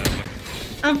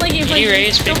fucking... I'm flanking. 80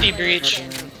 raise, 50 breach.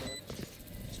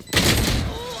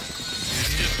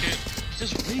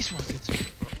 Just race rockets.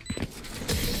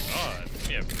 God,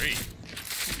 yeah, great.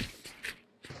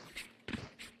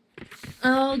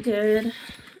 Oh, good.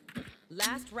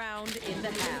 Last round in the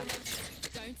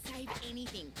half. Don't save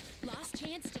anything. Last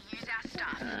chance to use our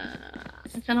stuff.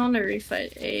 I kinda wanna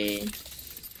refight A.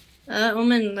 That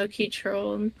woman low-key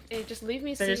trolled. Hey, just leave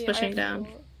me. They're C. just pushing I have down.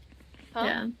 ult. Huh?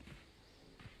 Yeah.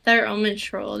 Their omen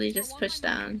trolled. He just pushed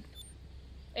down.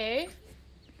 A.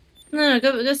 No,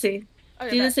 go see. Okay,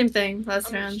 Do the bet. same thing last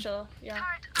I'm round. just chill. Yeah.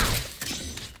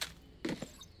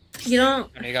 You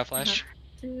don't. Oh, you got flash.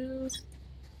 Do...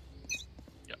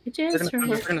 Yeah. You They're just gonna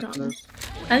hold thunder. on.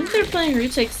 I think they're playing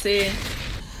retake C.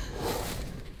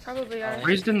 Probably are.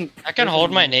 Raze didn't. I can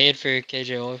hold my nade for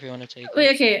KJO if you want to take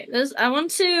Wait, it. okay. I want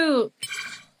to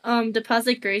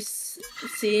deposit Grace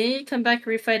C, come back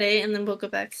refight A, and then we'll go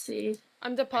back C.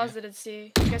 I'm deposited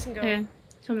C. You guys can go. Okay,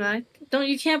 come back.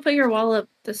 You can't put your wall up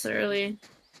this early.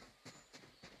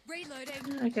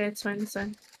 Reloading. Okay, it's fine, it's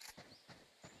fine.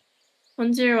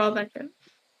 1-0 all back up.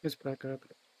 Just back up.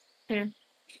 Here.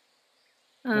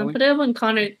 Molly? Put it up on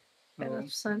Connor. Oh. Yeah,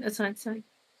 it's fine, it's fine.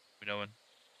 We know when.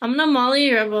 I'm gonna molly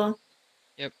you, Rebel.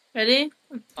 Yep. Ready?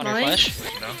 On her Molly? flash.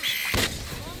 No?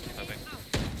 Nothing.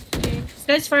 This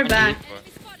guy's far back.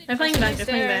 They're playing back, they're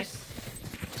playing back. Stairs.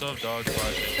 What's up, dog?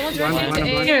 Flash. Someone's Blind, running blind,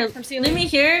 into blind. A Here, from ceiling. leave me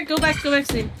here. Go back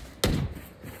C.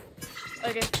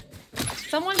 Okay.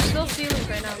 Someone's still ceiling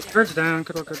right now. Bird's down.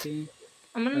 Good luck, B.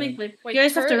 I'm gonna make like. Wait, You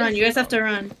guys have to turret run. is- You guys have to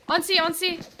run. On C. He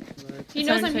It's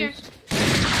knows fine, I'm here. it's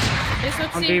They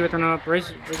smoke On C. B with an up.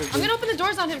 Raze I'm gonna open the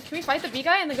doors on him. Can we fight the B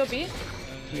guy and then go B?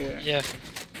 Yeah. Yeah.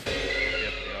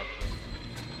 Yep,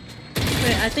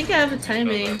 I think I have a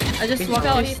timing. I just He walked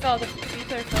fell, through. he fell. The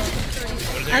player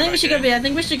fell. I think we should go B. I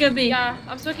think we should go B. Yeah,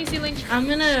 I'm smoking ceiling. I'm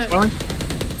gonna Rolling.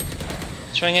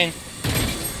 Swinging.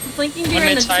 flanking B One right now.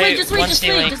 mid Just side, wait, just wait, one just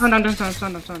ceiling. wait. Just... No, no, I'm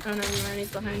stunned. Oh no, never mind.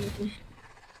 He's behind me.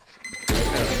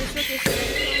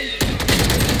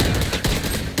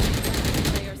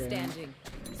 Player standing.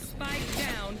 Spike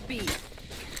down B. 10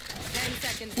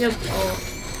 seconds. Yep. left.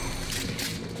 Oh.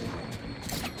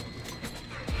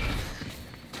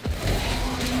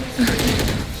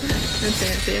 That's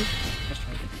fancy.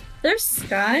 There's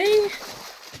Sky.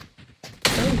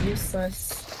 So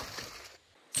useless.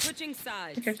 Switching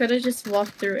sides. Like I could have just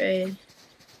walked through A.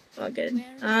 All good.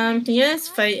 Can you guys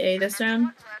fight A this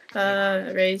round?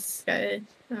 Raise Sky.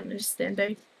 I'm just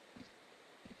standing.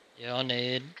 Yeah, I'll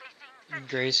nade.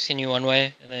 Grace, can you one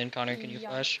way? And then Connor, can you Yeah.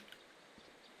 flash?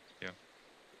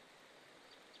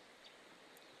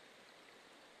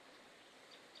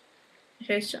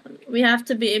 Okay, Sean. We have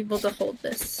to be able to hold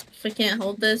this. If we can't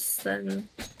hold this, then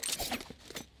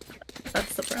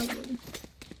that's the problem.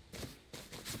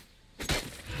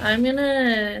 I'm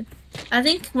gonna. I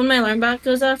think when my alarm bot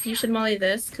goes off, you should molly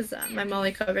this because my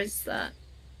molly covers that.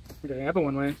 Okay, I have a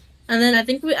one way. And then I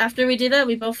think after we do that,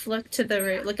 we both look to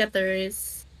the look at the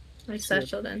rays, like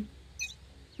Satchel. Then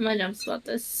I'm gonna jump spot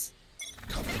this.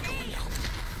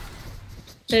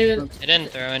 Two, I didn't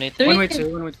throw anything. One way two.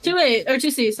 2A or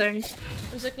 2C. Sorry.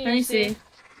 I'm looking Let me at C. see.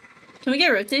 Can we get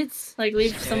rotates? Like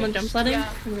leave someone jump slotting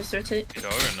Yeah. and just rotate. You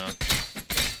dog or no?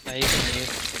 Yeah, you can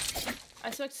leave.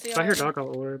 I smoked C. If I hear already. dog,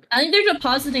 I'll orb. I think they're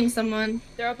depositing someone.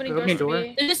 They're opening They're opening doors for door.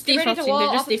 B. They're just Get ready to defaulting. wall They're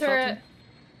off just the defaulting. turret.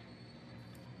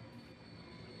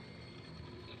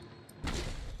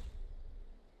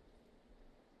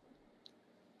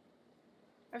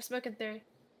 I've smoked there.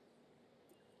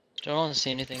 Don't want to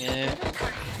see anything in here.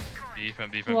 B from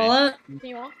B. Walla. Can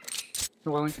you wall?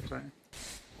 Walling. Sorry.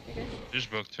 Okay. Just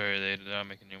broke turret. They're not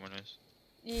making any more noise.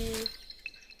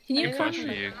 Can you I Flash come?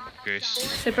 for you,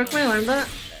 Grace. They broke my alarm bot.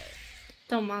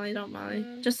 Don't molly, don't molly.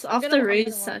 Just off gonna- the I'm raise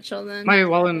gonna wall. Satchel then. My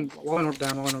walling orb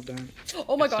down. Oh my It's still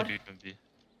god. B from B. I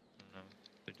don't know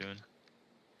what they're doing.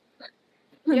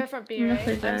 You have front B, I'm right?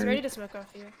 gonna play I was Ben. ready to smoke off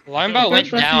you. Alarm bot went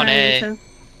Broke down my A. too.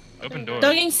 Open door.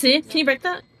 Dogging C. Can you break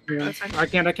that? Yeah. That's fine. I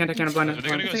can't. I'm blind. They're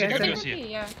gonna go Okay, see. They're okay. gonna go see.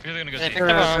 B, yeah. They're gonna go They see. picked up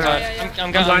alarm bot. Yeah, yeah. I'm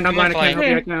I'm blind. I flank.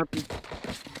 can't help you.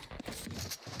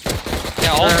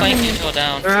 Yeah, all flank until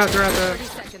down. They're out. 30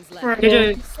 seconds left.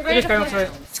 KJ, We're ready KJ to Sky on play.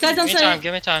 site. Sky's on Give me time, site.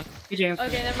 give me time. KJ.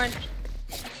 Okay, never mind.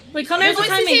 Wait, Connor has a Going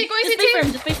CT, timing. going Just CT. wait for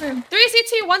him. Just wait for him. 3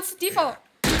 CT, 1 default.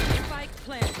 Spike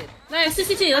planted. Let's Nice.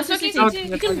 do CT. Let's do I'm CT.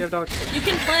 looking You can dog. you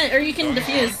can plant or you can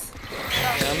defuse.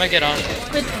 Yeah, I'm gonna get on.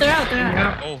 Wait, they're out. They're out.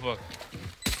 Yeah. Oh fuck.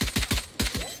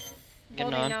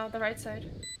 Getting Holding on. now, the right side.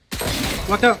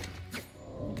 Watch out.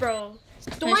 Bro.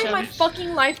 Story Sean. my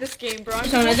fucking life this game, bro. I'm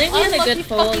Sean, I the think we had a unlucky good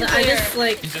hold. fucking I player. just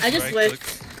like Just I just right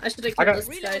whiffed. I should have I killed got-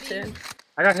 this guy too.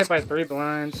 I got hit by 3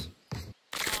 blinds.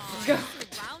 Go.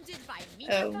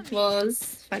 Oh, well, it was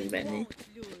fine by me.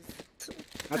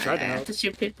 I tried to have help. to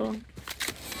shoot people.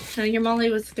 No, your molly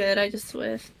was good. I just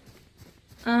whiffed.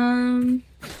 Can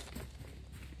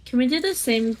we do the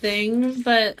same thing?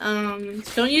 But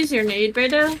don't use your nade,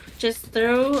 Brado. Just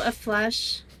throw a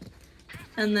flash,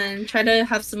 and then try to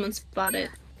have someone spot it.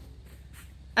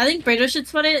 I think Brado should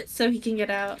spot it so he can get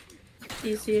out.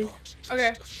 Easy.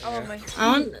 Okay, I want my.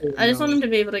 I just want him to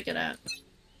be able to get out.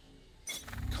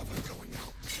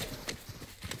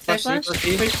 Sky Flash flash. C for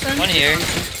C. Bridge stun. One here.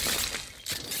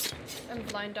 I'm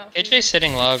blind off. AJ's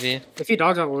sitting lobby. If he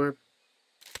dogs, I'll orb.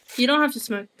 You don't have to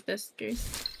smoke this,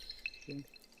 Grace. I'm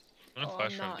gonna Oh,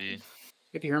 flash I'm from not. B.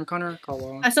 If you hear him, Connor, call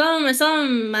wall. I saw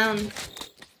him mound. Nothing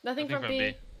Nothing from from B.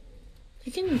 B.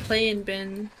 You can play in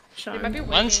bin, They might Sean. be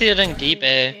One's waiting. sitting deep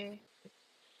A. Okay.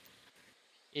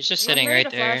 He's just I'm sitting ready right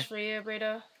to there. Flash for you,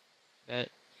 Brado. But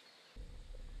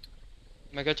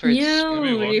I'm gonna go towards. Maybe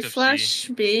You, walk you up C. flash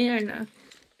B or no?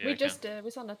 Yeah, We I just did.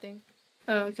 We saw nothing.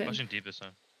 Oh, okay. Flashing deep this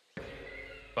time.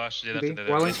 Flash, yeah, B. that's it.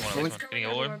 Walling, That's one. walling. That's one. Getting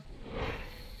a orb.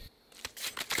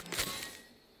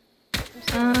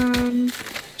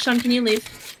 Sean, can you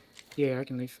leave? Yeah, I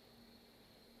can leave.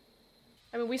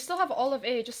 I mean, we still have all of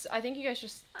A. Just, I think you guys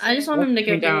just. I just want him to go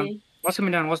Coming down. B. What's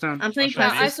coming down? What's down? I'm playing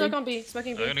Flash Yeah, I fast. smoke on B.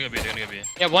 Smoking They're B. gonna go B. They're gonna go B.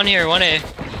 Yeah, one here, one A. I'm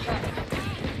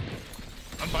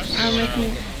flashing. I'm They're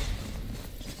making.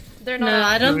 They're No, not.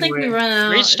 I don't think we run out.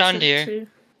 Breach It's stunned just here. two.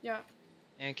 Yeah.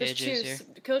 And There's KJ's two. here.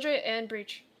 Killjoy and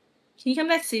Breach. Can you come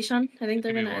back C, Sean? I think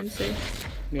they're Give me gonna one. end C.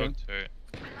 Yeah. Broke turret.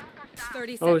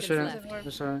 30 Oh seconds shit. left.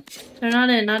 I'm sorry. They're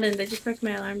not in. They just broke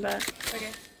my alarm bot. Okay.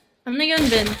 I'm gonna go in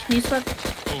bin. Can you spot?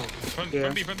 Oh, from Yeah.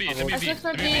 B. From B. I'll Let me I B. smoke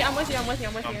from Let me B. B. I'm with you. I'm with you.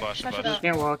 I'm flash, Flash it flash. up.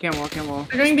 Can't wall.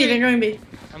 They're going B. They're going B.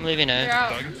 I'm leaving They're A. out.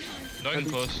 Dog. Nothing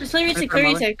close. Just play retake, play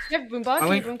Molly. retake. You have boom box,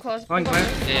 Molly. you have boom close. Molly, Boom box.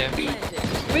 Yeah.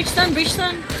 Breach stun, breach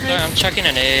stun. Sorry, I'm checking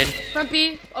an aid. Front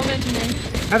B, Omen.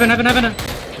 Heaven.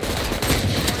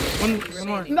 One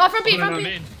more. Oh, front B, No, front no, B.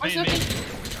 Main, I'm main, smoking.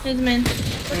 Here's main.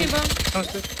 Smoking boom.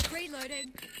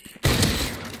 Reloading.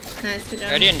 Nice, good job.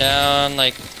 Guardian down,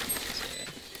 like.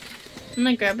 I'm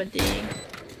gonna grab a D.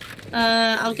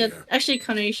 I'll get. Actually,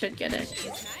 Connor, you should get it.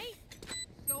 Okay.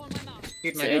 Go on my mark.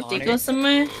 Dude, So my if D Honor. goes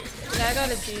somewhere. Yeah, I got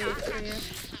a D for you.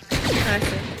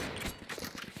 Actually.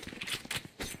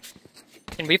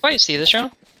 Can we fight C this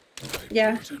round?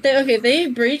 Yeah. They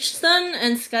breach stun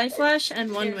and sky flash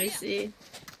and one way C.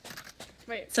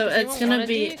 Wait. So does it's anyone gonna want a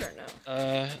be- dig or no?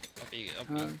 I'll be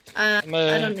I'm,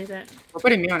 I don't need that. We're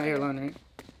putting me on A alone, right?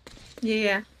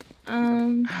 Yeah.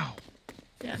 Ow.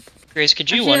 Grace, could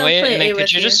you Actually, one I'll way play it and A then could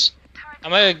with you you. just?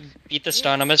 I'm gonna beat the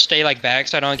stun. I'm gonna stay like back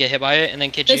so I don't get hit by it, and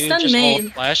then could They you stun just main.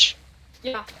 hold flash?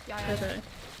 Yeah. Okay.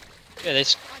 Yeah,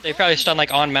 they probably stun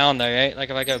like on mound though, right? Like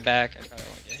if I go back, I probably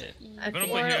won't get hit. I I'm gonna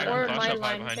think- play here. Or Flash my up high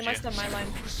line. behind They you. must have my line.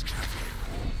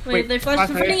 Wait, they flash flash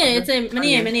for A, footing it. It's a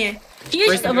mini A, flash mini A. Can you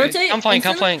just Wait, rotate? Come flank,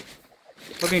 come instantly? flank.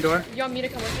 Opening door. You want me to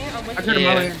come with you? I'm with I you. turned to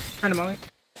Yeah. Molly. Trying to Molly.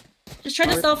 Just try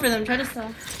to stall for them. Try to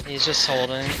stall. He's just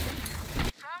holding.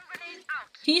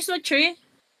 Can you smoke tree?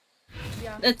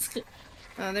 Yeah. That's.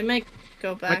 They might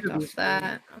go back could be off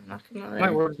that. I'm not gonna My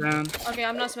lie. ward's down. Okay,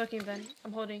 I'm not smoking then.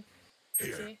 I'm holding.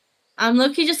 See? I'm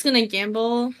low-key just gonna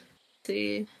gamble.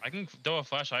 See. I can throw a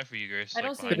flash high for you, Grace. I like,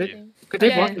 don't see behind you. anything. Could they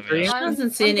Yeah, block yeah. the three? Yeah. I'm,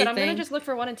 Doesn't see I'm good. I'm gonna anything. just look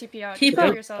for one and TP out. Keep Cover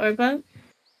up, yourself. orb up.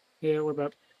 Yeah, we're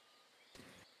about.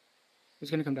 He's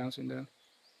gonna come down soon though.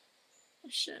 Oh,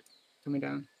 shit. Coming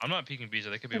down. I'm not peeking B, so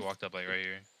they could be walked up like right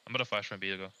here. I'm gonna flash from B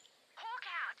to go.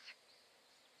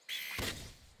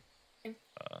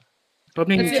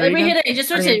 Opening Let's tree see, we again. hit it.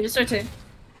 Just rotate. Just rotate.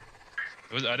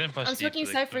 I didn't flash I'm deep, smoking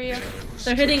so side for you.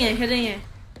 They're hitting it. Hitting it.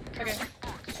 Okay.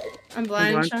 I'm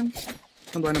blind, blind. Sean.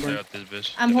 I'm blind. Clear out this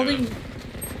bitch. I'm Clear holding. out.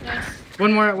 Nice.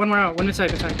 One more out. One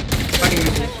inside. Fighting me.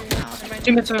 Never mind.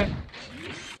 Team inside.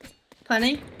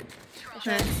 Planning.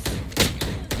 Nice.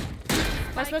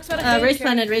 My smoke's about to Raise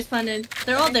planted. Raise planted.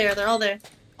 They're all there. They're all there.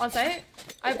 On site?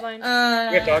 I blind.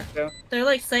 We have dogs though. They're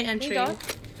like site Can entry. you dog?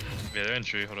 Yeah, they're in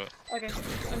tree. Hold up. Okay.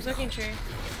 I'm smoking tree.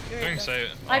 You're Going right, sight.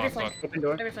 I have Oh, your fuck. flank. Open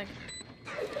door. Every flank.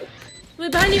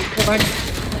 Wait, behind you. Go behind.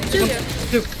 Two.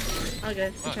 Two. Oh,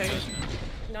 good. Oh, Sorry. shit.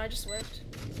 No, I just whipped.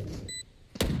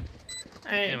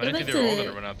 Alright, Damn, go I back didn't think they were all gonna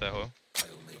to. run out that hole.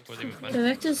 Before they even went. Go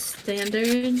back to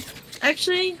standard.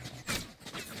 Actually.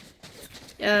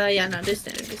 Yeah, no, do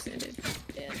standard. Do standard.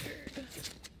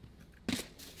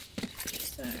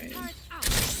 Sorry. Turret out.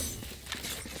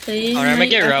 They Alright, I'm gonna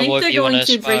get I Rebel think if they're you going wanna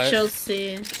to break spot. shield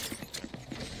C.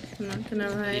 I'm not gonna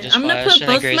lie. You just I'm gonna flash put and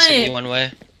then both Grace hit you my. one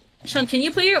way. Sean, can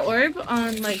you put your orb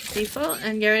on like default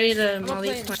and get ready to I'm gonna molly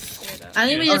play plant? near that. I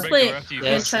think we Yeah, just break play door after you Yeah.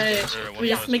 flash. inside. Or one We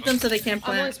just flash make them smoke. so they can't I'm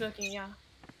only plant. smoking, yeah.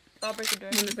 I'll break the door.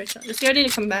 I'm gonna break shot. Just get ready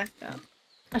to come back.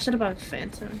 I should have bought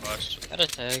Phantom. Flashed. Got a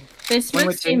tag. They One smoked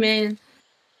with C two. main.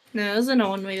 No, it wasn't a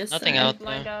one way this Nothing time. out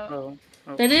Blind there. out. Oh.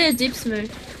 They did a deep smoke.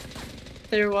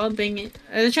 They're wall banging.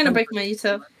 They're trying to break my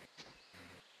util.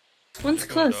 One's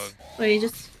Go, close. dog. Wait, you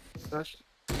just. Flash.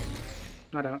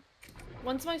 Not out.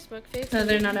 Once my smoke fades. No,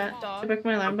 they're then not at. I dog. broke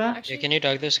my alarm bot. Yeah, Actually, can you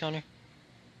dog this, Connor?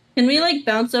 Can we like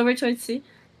bounce over towards C?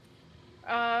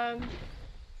 well,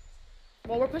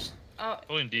 we're pushed.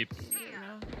 Pulling deep.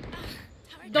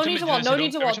 Don't need to wall. No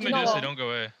need to wall. Every Do time they not do this, they wall. don't go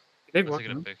away. They've Let's walked take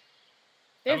it a them. pick.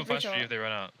 They I have have a flash breach for you wall. if they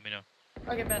run out. Let me know.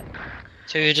 Okay, bet.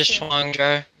 Two just Yeah. swung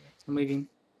dry. I'm leaving.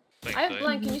 Thanks, I have sight.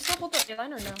 blind. Can you still hold the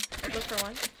line or no? Like, look for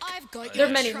one. I've got There are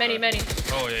your many, trail. many, many.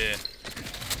 Oh, yeah, yeah.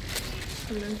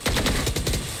 And then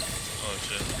Oh,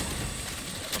 shit.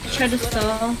 I'm dead. try to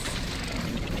stall.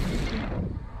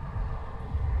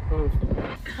 Oh.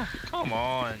 Come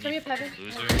on, Can we you have heaven?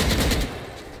 loser.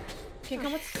 Can you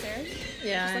come upstairs?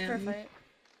 Yeah, Just I look for a am. fight.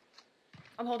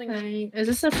 I'm holding. Fine. Is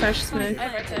this a fresh I smoke?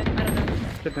 have right side. I don't know.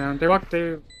 Get down. They walked.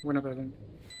 They went up. I think.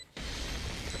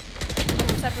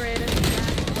 I'm separated.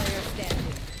 Player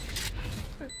standing.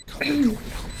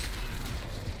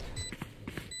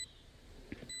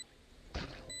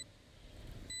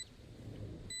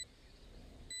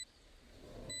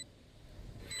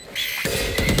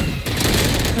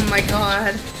 Oh my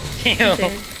god. Damn.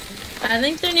 Okay. I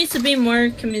think there needs to be more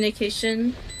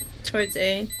communication towards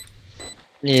A,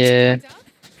 Yeah.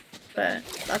 but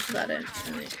that's about it.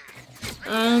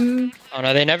 Oh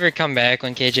no, they never come back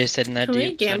when KJ's sitting that Can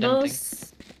we deep. so I didn't gamble?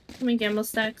 think- Can we gamble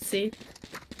stack C?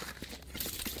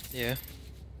 Yeah.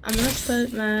 I'm gonna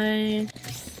put my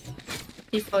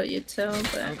default util,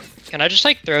 but Can I just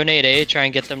like throw nade A, try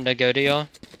and get them to go to y'all?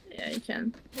 yeah, you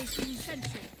can. Placing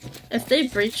sentry. If they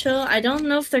breach ult, I don't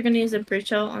know if they're gonna use a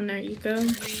breach ult on their eco,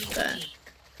 but let's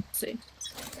see.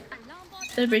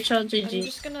 If they breach ult, I'm GG.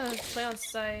 just gonna play on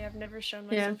Sai. I've never shown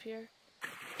Yeah. myself here.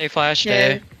 They flashed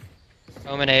Yeah. A.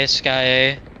 Omen A, Sky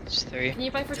A. It's 3. Can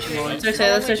you buy for tree? Let's rotate,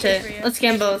 let's rotate. Let's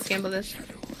gamble this.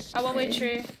 I won't wait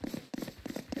tree.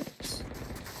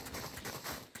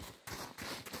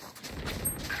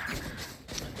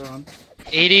 Go on.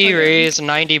 80 Raze,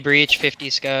 90 Breach, 50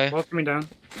 Sky. Both coming down.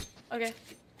 Okay.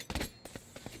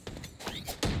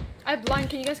 I have blind.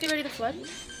 Can you guys get ready to flood?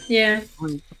 Yeah.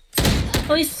 One.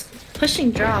 Oh, he's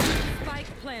pushing drop. Spike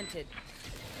planted.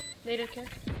 Native care.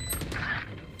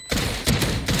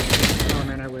 Oh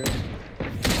man, I will. One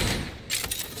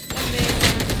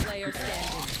main. Player standing.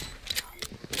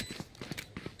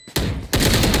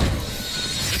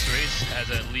 This race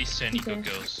has at least 10 eco Okay.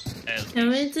 kills. At Can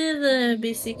we least. do the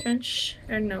BC crunch?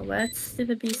 Or no, let's do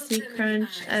the BC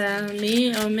crunch.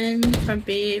 Me, Omen from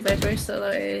B, Viper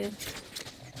solo A. And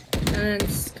then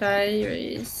Sky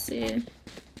Raze C.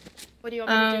 What do you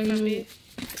want me to do from B?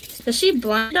 Does she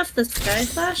blind off the Sky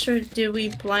Flash or do we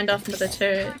blind off with the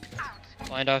turret?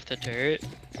 Blind off the turret.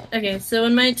 Okay, so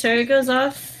when my turret goes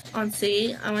off on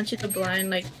C, I want you to blind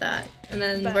like that. And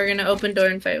then Bet. we're gonna open door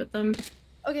and fight with them.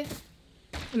 Okay.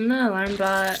 I'm gonna alarm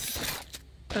bot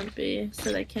from B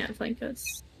so they can't flank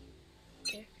us.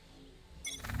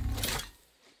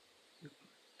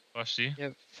 Flash C.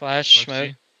 Yep, flash, Flash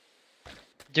smoke.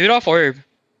 Dude off orb.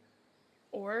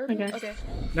 Orb? Okay. Okay.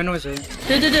 No noise. Do.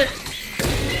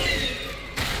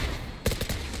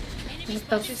 What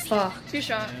the fuck? 2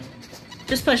 shot.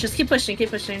 Just push, just keep pushing. Go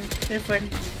forward.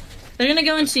 They're gonna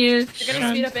go into you. You're gonna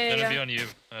speed up A, Gonna be yeah. on you,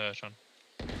 Sean.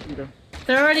 Okay.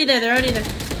 They're already there.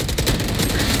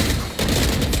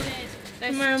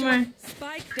 Nice. One more.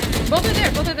 Spike down.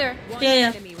 Both are there. One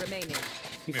Yeah. enemy remaining.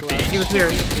 He flashed. He was here.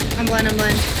 I'm blind.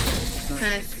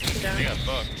 Nice. Good job. They got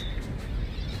fucked.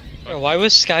 Bro, why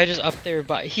was Sky just up there?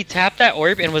 But he tapped that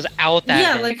orb and was out that.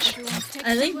 Yeah, bitch. like,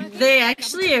 I think they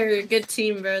actually are a good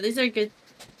team, bro. These are good.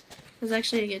 It's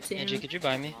actually a good team. Angie, could you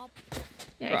buy me?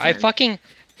 Yeah, Bro, I I can. fucking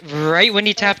right when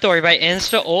he tapped the orb, I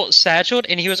insta ult satcheled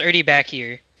and he was already back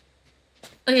here.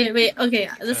 Okay, wait. Okay,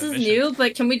 this is mission. new,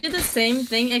 but can we do the same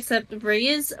thing except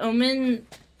Raze, Omen,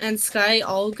 and Sky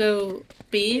all go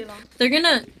B? They're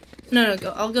gonna. No,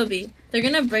 go. I'll go B. They're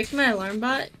gonna break my alarm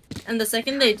bot, and the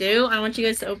second they do, I want you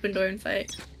guys to open door and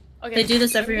fight. Okay. They do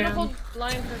this every I'm gonna round. hold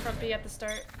blind for front B at the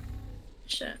start.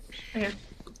 Shit. Okay.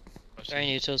 Trying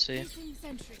util C.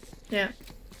 Yeah.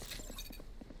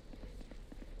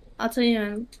 I'll tell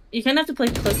you. You kind of have to play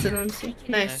close to them. So.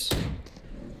 Nice.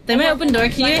 They might open door.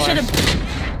 Can you guys try to?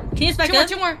 Can you back up?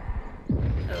 Two more.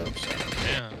 Oh shit.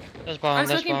 Damn. That's bomb, I'm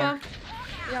that's smoking bomb. bomb.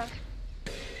 Yeah.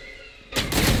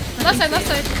 Left side.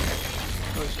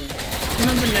 I'm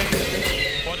not been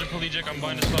negative. Quadriplegic, I'm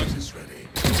blind as fuck.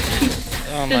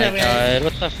 Oh Good my job, guys. god,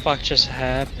 what the fuck just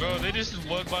happened? Bro, they just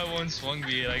 1-by-1 swung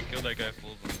me and I killed that guy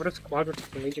full. What is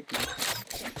quadriplegic?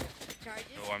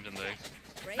 No arms and legs.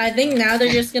 I think now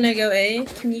they're just gonna go A.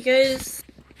 Can you guys?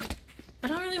 I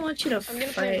don't really want you to I'm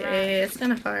gonna play fight rat. A. It's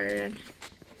kind of hard.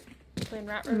 Playing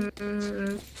rat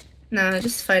room. No,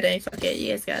 just fight A. Fuck it. You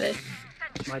guys got it.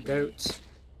 My goats.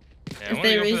 Yeah, I If wanna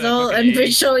they go for that result fucking and A.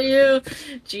 re-show you,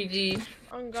 GG.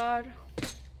 Oh god.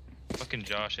 Fucking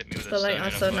Josh hit me with a But like, stun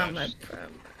and a also not flash. my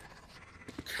problem.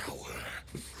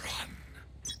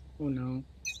 Oh no.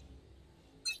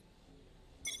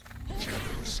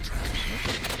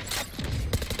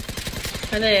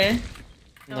 Are they?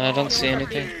 No, I don't see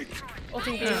anything.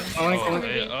 Ulting B. Oh. Oh, Oh,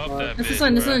 okay. yeah, up that This bitch,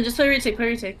 one. bro. Just play retake. You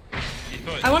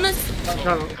thought- I want to. Oh,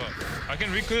 fuck. I can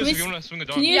re-clear this if you wanna swing the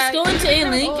dog. Can you just go into A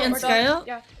link and Skyle?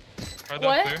 Yeah. Try that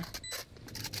What? clear.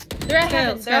 They're at Scale,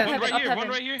 heaven. They're up scale. One heaven. right Up here, one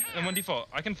heaven. right here, and one default.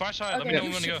 I can flash high. Let me Okay.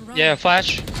 know when to go. Yeah,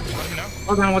 flash. Let me know.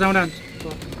 Hold down.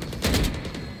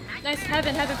 Nice.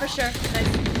 Heaven for sure. Nice.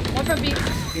 One from B.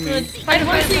 Fight Fight him,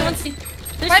 one fight C, him. one C.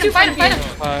 There's Fight two him, fight him, flank fight him.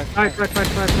 Fuck. Fight.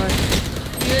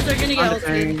 You guys are gonna get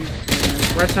ulted.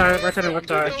 Right side and left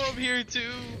side. Go up here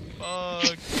too.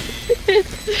 Fuck.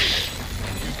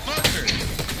 Fucker.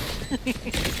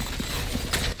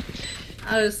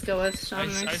 I'll just go with Sean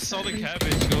I next saw the time.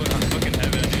 cabbage go in fucking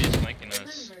heaven and he's flanking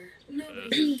us.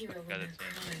 Got it.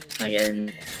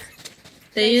 Again.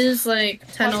 They use like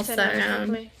 10 Plus ults 10 that really round.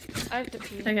 quickly. I have to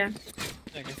pee. Okay.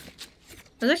 Okay.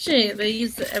 There's actually, they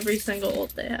used every single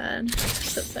ult they had.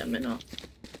 Except that middle.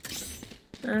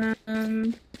 They're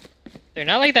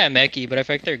not like that mechy, but I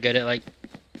feel like they're good at like.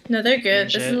 No, they're good.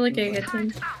 This is Shit. like a good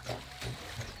team.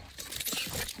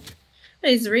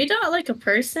 Wait, is Redot like a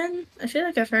person? I feel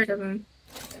like I've heard of him.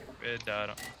 Red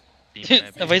dot.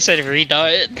 Demon Nobody said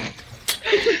redot it.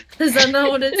 Is that not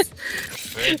what it's?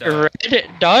 Red dot. Red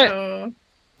dot. Oh,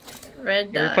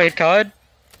 red You ever dot. played COD?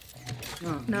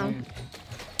 Oh, No. man.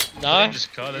 Nah.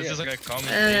 Just call. That's just like a common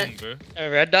Uh, thing, bro. A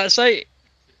red dot site.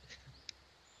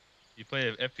 You play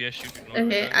an FPS shooter. no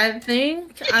Okay, red dot. I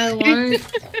think I want.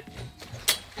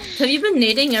 Have you been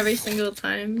nading every single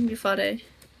time you fought A?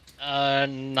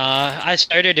 Nah. I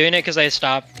started doing it because I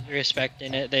stopped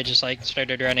respecting it. They just like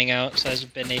started running out, so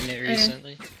I've been needing it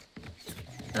recently.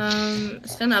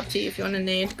 It's kind of up to you if you want to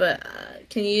nade, but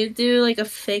can you do like a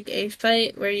fake A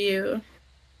fight where you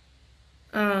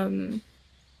I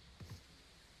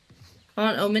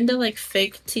want Omen to like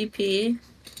fake TP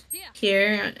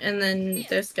here, and then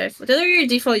this guy. Those are your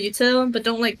default util, but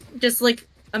don't like just like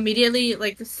immediately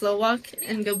like slow walk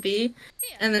and go B,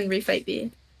 and then refight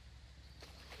B.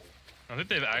 I think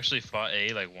they've actually fought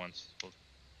A like once. Both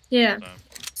Yeah. time.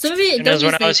 So maybe Who don't knows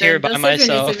use when I was nade here then. by Don't save your nade,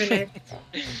 myself. save your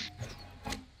nade.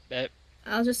 Bet.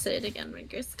 I'll just say it again when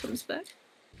Grace comes back.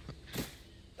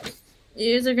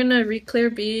 You guys are gonna re-clear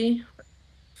B,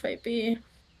 fight B,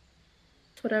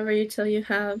 whatever util you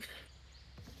have.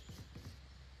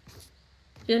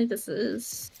 I feel like this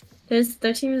is.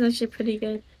 Their team is actually pretty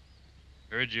good.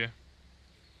 Heard you.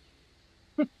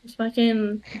 There's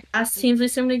fucking ass teams we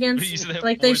swim You against, said that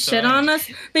like they 4 shit on times.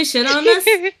 us. They shit on us.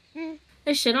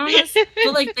 They shit on us.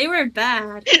 But like they were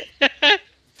bad,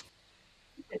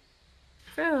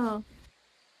 bro.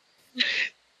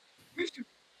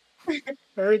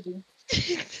 Heard you.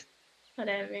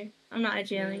 Whatever. I'm not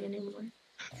IGLing anymore.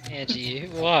 Angie,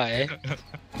 why?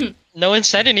 No one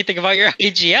said anything about your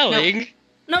IGLing.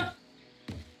 Nope.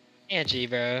 Angie,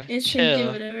 bro. You can do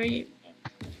Chill. whatever you.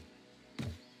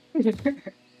 Why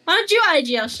don't you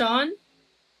IGL, Sean?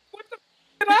 What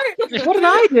did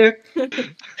I do?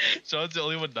 Sean's the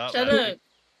only one not Shut laughing.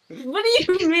 up. What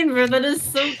do you mean, bro? That is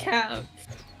so cap.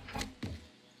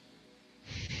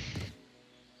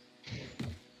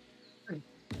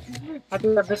 I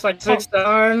think I missed like 6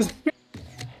 stars.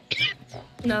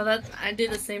 No, that I do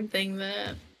the same thing.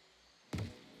 That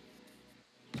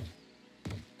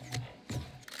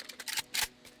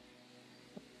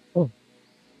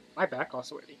My back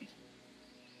also already.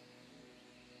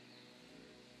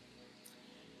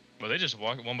 Well, they just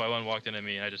walked one by one, walked into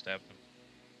me, and I just tapped them.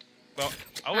 Well,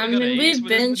 I I would have got mean, an we've ace, but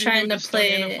been this dude trying with to the stun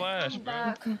and play- a flash, I'm bro.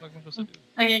 back. What the fuck am I supposed to do?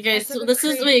 okay, guys. I So took a this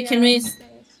is crazy wait. Can we? ass days.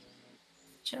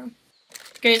 Chill.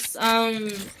 Grace,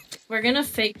 we're gonna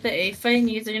fake the A fight, and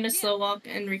you guys are gonna slow walk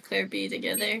and re-clear B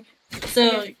together.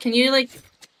 So can you like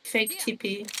fake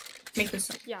TP? Make this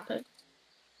up. Yeah. But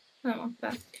I walk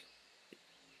back.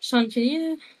 Sean, can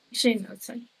you? Actually, no, it's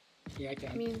fine. Yeah, I I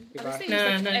can. mean, Goodbye. honestly, No,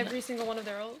 used like no, no. every single one of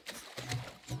their ults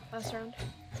last round.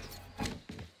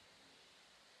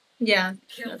 Yeah.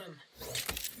 That's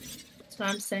what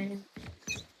I'm saying.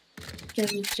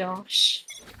 Give me Josh.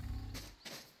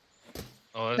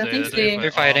 Oh, Nothing's that's being- They're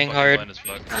fighting hard. Blind as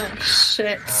fuck. Oh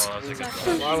shit. Oh, that's like a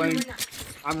Exactly. Following.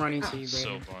 I'm running to you, so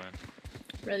baby. blind.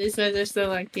 Bro, these guys are so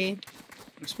lucky. I'm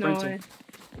No sprinting. way.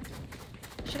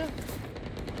 Shut up.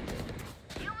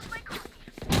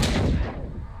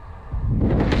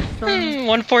 Sean,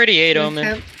 148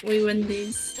 Omen. we win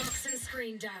these.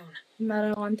 No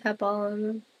matter one tap all of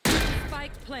them.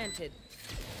 Spike planted.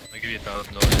 I'll give you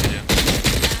 $1,000 video.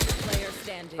 Last player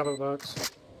standing. Couple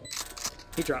bucks.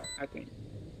 He dropped, I think.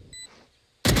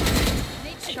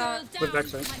 Shot. With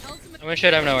backside. Omen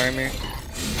should have no armor.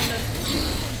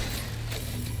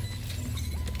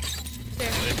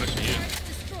 They pushing you.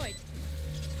 Destroyed.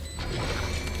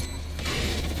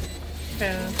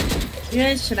 Bro, you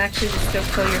guys should actually just go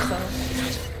kill yourself.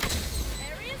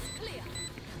 Area's clear.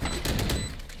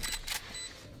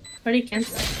 What do you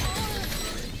cancel?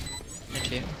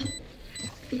 Thank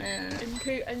you. Man.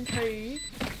 NK.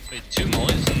 Wait, 2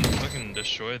 mollies and fucking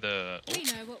destroy the We ult?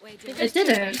 know what we're doing. It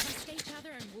didn't. Trust each other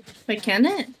and we'll be Wait, fine. can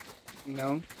it?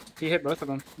 No. He hit both of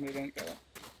them. They didn't go.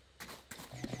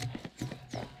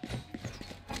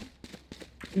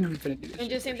 I'm gonna do Can you this.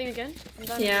 do the same thing again? I'm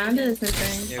done. Yeah, I'm doing the same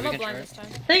thing. Yeah, I'm we not can blind try. this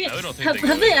time. They, I don't think have, they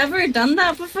have could. they ever done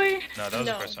that before? No, that was No,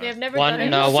 the first they have time. never One- done it.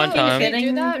 no, one Also, time. If they do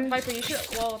Kidding? that, Viper, you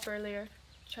should wall up earlier.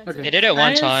 Try Okay. They to- did it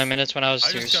one I time, and it's when I was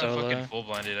I tier just got fucking solo. full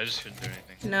blinded. I just couldn't do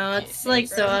anything. No, it's Yeah, like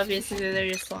so bro. obvious that they're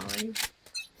just falling.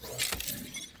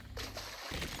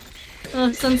 Oh,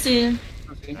 Sunsi.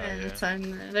 Okay. Oh, And yeah. it's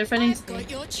on. They're fighting I've got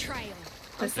your trail.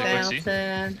 this Yeah, guy let's see.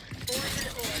 outside.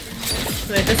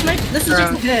 Wait, this is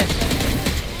just a hit.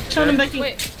 Sean and Becky.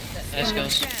 Wait. Nice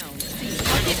goes. Down.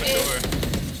 Open door.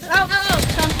 Oh,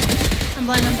 Sean. I'm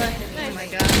blind. Oh my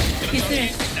god. He's here.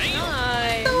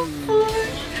 Nice.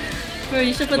 Bro,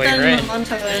 you should put Wait, that in right. the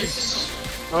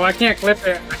montage. Oh, I can't clip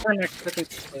it. I can't clip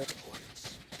it.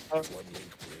 Oh.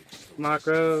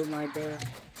 Macro, my god.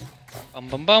 Bum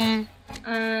bum bum.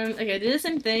 Okay, do the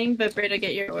same thing, but Brita,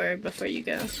 get your orb before you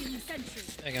go.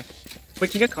 There you go.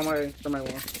 Wait, can you get Kama from my wall?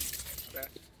 Okay.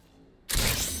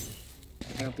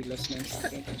 I don't be listening.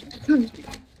 Paying attention.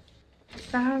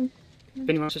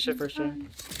 Penny wants to shit first, sure.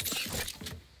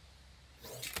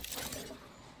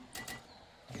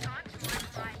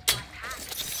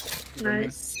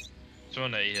 Nice.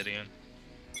 Someone that hit again.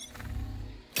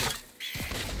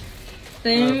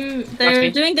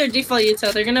 They're doing their default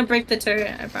util. They're gonna break the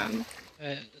turret, I promise.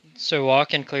 So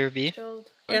walk and clear B. Chilled.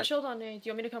 Yep. I'm chilled on A. Do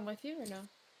you want me to come with you or no?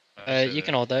 You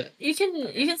can hold that. You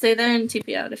can stay there and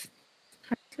TP out if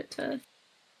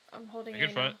I'm holding I A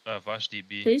can front flash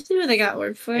DB. They see what they got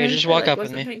work for. Yeah, just I, walk up with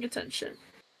wasn't me. paying attention.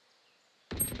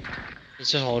 He's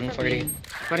just holding for you.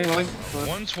 Fighting rolling.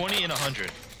 120 and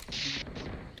 100.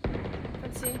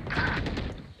 Let's see.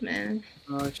 Man.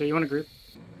 Jay, you want a group?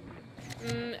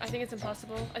 I think it's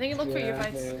impossible. I think you look for your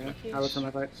fights. Yeah. I look for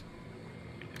my fights.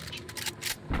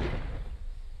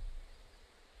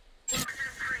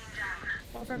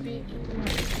 One from B.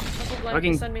 Double blind,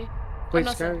 Dogging. send me. Wait,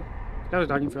 not Sky. That was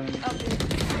dogging for me. Oh,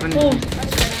 Oh.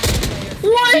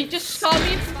 what? He just saw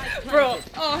me? Bro,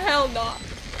 oh hell no.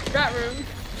 Rat room.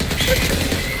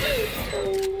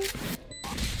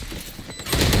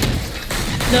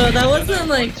 No, that wasn't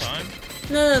like. Time?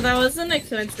 No, that wasn't a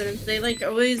coincidence. They like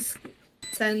always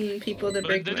send people to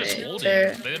break They're just my holding.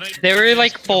 turret. They were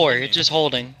like 4, just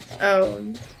holding. Oh.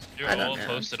 They're I don't all know.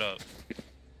 posted up.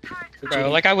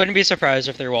 Bro, like I wouldn't be surprised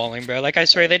if they're walling, bro. Like I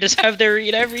swear they just have their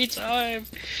read every time.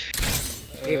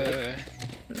 No.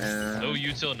 No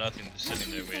util, nothing. Just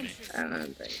sitting there waiting. I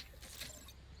don't think.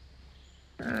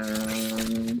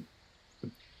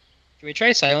 Can we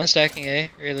try silent stacking A?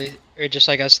 Or just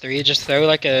like us 3? Just throw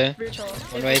like a Breach all.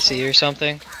 one-way C or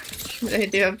something. They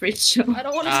do have breach show. I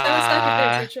don't want to stand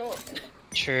stack if they breach all.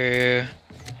 True.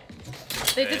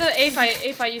 They did the A fight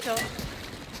util.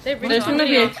 They breach There's all. gonna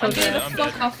be a I'm getting the I'm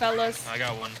fuck dead. off, fellas. I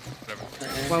got one. Whatever.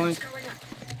 Flowing.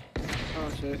 Oh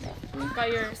shit.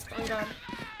 Got yours. Oh god.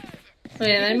 Wait,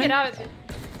 You I can might. get out.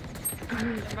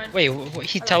 Never mind. Wait,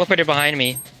 he teleported behind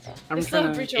me. I'm It's still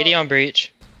trying to. breach 80 all. on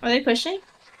breach. Are they pushing?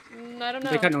 I don't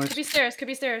They cut know. noise. Could be stairs. Could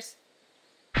be stairs.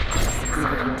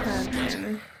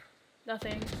 Fucking.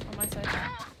 Nothing on my side.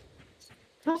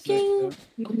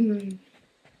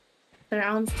 They're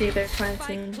on Steve, they're Spike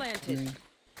planting. planted.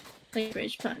 Like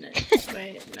Rage planted.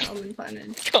 Wait, no, Omen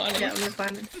planted. God. Yeah, Omen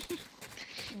planted.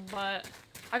 But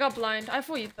I got blind. I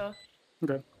fool you though.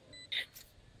 Okay.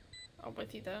 I'm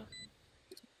with you though.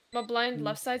 I'm a blind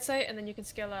left side sight, and then you can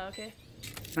scale out. Okay.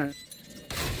 Alright.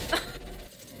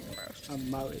 I'm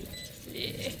Molly.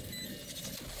 Yeah.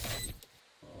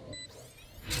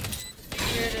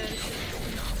 Here it is.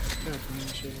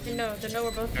 They know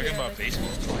we're both Talking here. about like- baseball.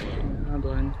 I'm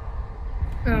blind.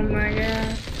 Oh my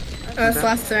god. Oh, it's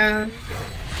last round.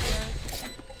 Yeah.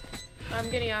 I'm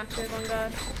getting active on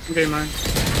God. Okay, mine.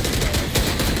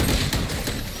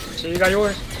 So you got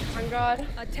yours. On God.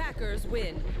 Attackers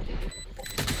win.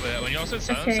 But when y'all said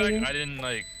silent Okay. stack, I didn't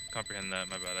like comprehend that.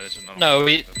 My bad. I just don't No, know.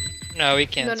 we No,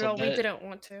 canceled we that. didn't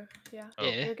want to. Yeah. Oh.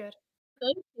 Yeah. You're good.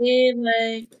 Okay,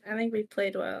 like, I think we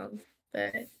played well,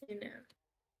 but, you know.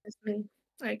 It's been...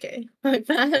 Okay, my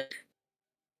bad.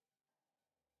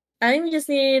 I think we just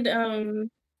need,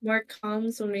 more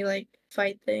comms when we, like,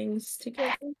 fight things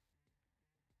together.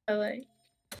 I like...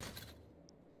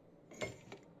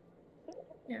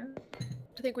 Yeah.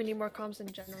 I think we need more comms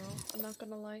in general. I'm not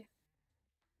gonna lie.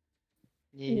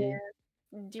 Yeah.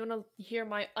 Do you want to hear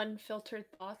my unfiltered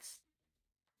thoughts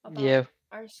about Yeah.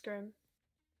 our scrim?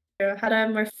 How do I have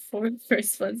more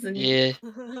first ones than you?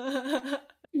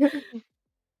 Yeah.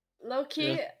 Low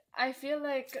key, Yeah. I feel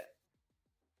like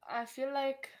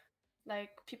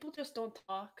people just don't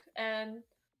talk, and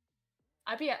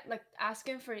I'd be like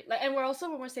asking for like, and we're also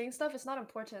when we're saying stuff, it's not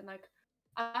important. Like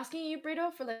I'm asking you,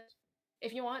 Brito, for like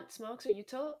if you want smokes or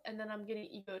util, and then I'm getting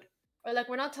egoed. Or like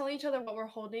we're not telling each other what we're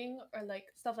holding or like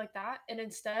stuff like that, and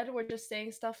instead we're just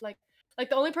saying stuff like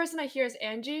the only person I hear is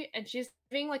Angie, and she's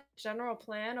giving like general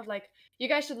plan of like you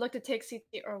guys should look to take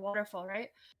CT or waterfall, right?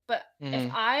 But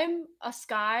if I'm a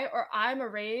Sky or I'm a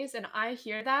Raze and I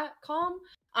hear that calm,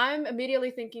 I'm immediately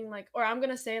thinking like, or I'm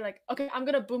gonna say like, okay, I'm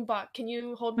gonna boombot. Can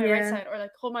you hold my right Yeah. side or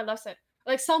like hold my left side,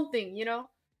 like something, you know?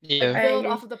 Yeah. Like I build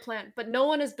agree. off of the plan, but no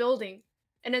one is building,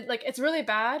 and it's really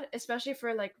bad, especially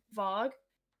for like Vogue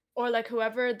or like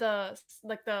whoever the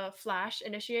flash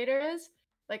initiator is.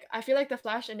 Like I feel like the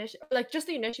flash just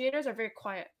the initiators are very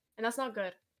quiet, and that's not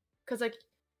good, because like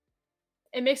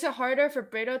it makes it harder for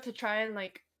Brito to try and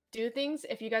like do things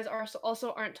if you guys are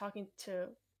also aren't talking to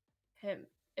him,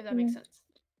 if that makes sense.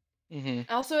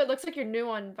 Also, it looks like you're new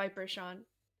on Viper, Sean.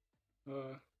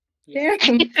 Yeah.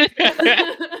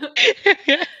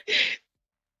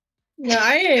 No,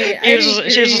 She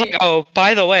was just like, oh,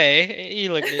 by the way,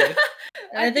 you look new.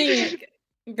 I think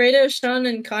Brado, Sean,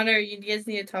 and Connor, you guys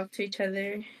need to talk to each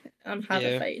other on how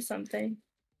to fight something.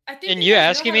 I think And you you guys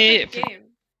asking know how to me? play the game.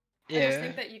 I just Yeah.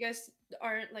 think that you guys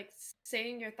aren't like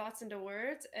saying your thoughts into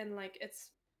words, and like it's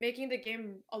making the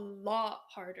game a lot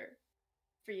harder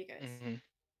for you guys.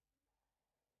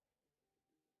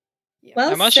 Yeah.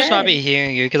 Well I must just not be said.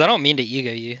 hearing you because I don't mean to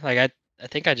ego you. Like I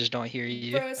think I just don't hear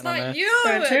you. Bro, it's I don't not know. you.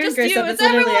 Bro, turn Just Grace you. up, It's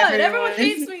literally everyone. Everyone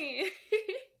hates everyone. me.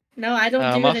 No, I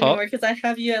don't do my it fault. anymore because I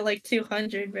have you at like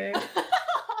 200, bro.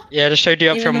 Yeah, I just turned you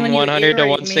up Even from when you 100 to irate me.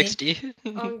 160.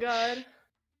 Oh god.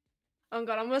 Oh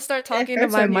god, I'm gonna start It talking to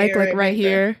hurts my when you mic like irate right me, bro.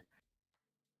 here.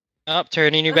 Up,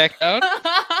 turning you back down.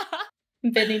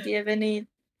 Vinny, do you have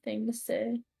anything to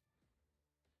say?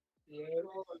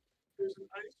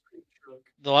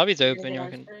 The lobby's open. Y'all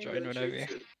can join whenever.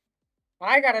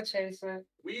 I gotta chase it.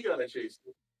 We gotta chase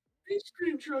the ice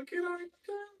cream truck in our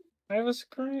town. I have a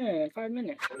screen. 5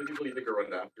 minutes. How many people do you think are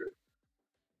running after it?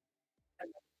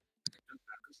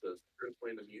 Says they're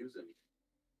playing the music.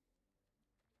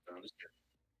 No, I'm just kidding.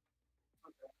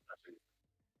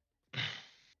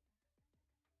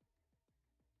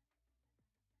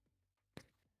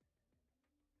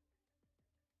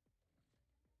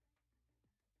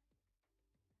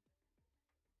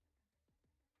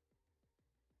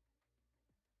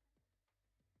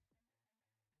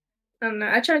 I don't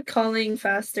know. I tried calling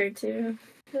faster too.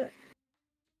 But,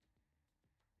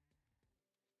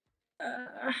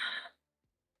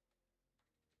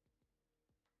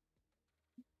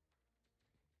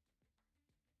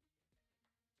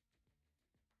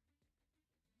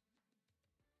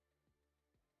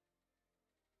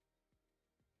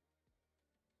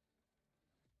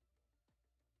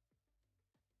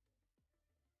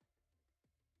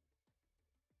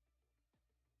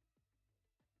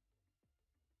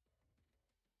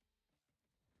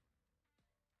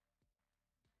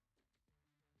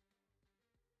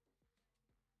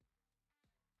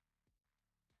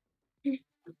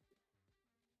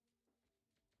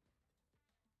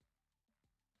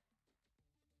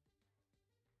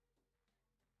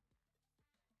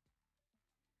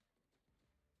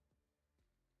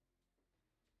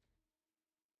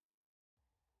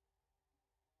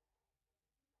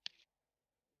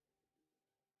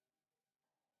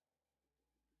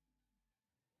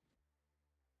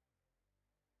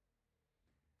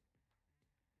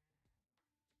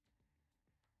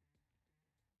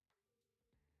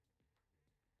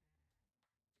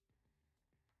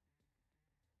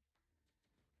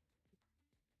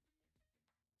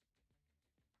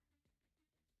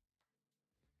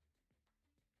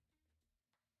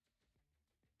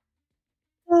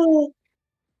 oh.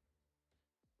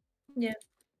 Yeah.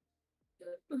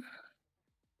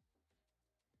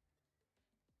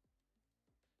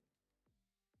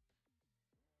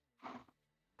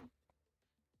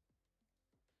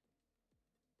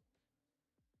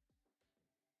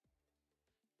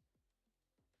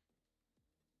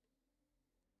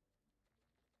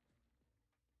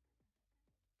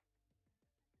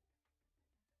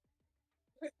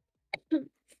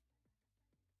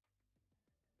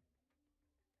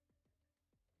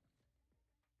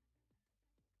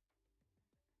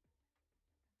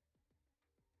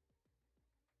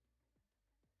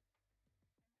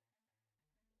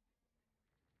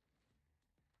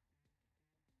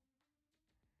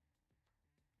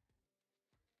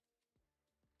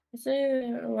 Is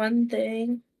there one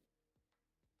thing?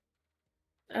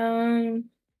 Connor,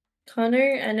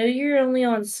 I know you're only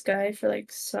on Sky for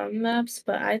like some maps,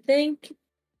 but I think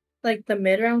like the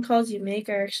mid-round calls you make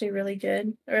are actually really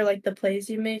good. Or like the plays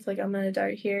you make, like I'm gonna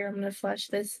dart here, I'm gonna flash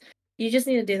this. You just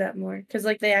need to do that more. Cause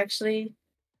like they actually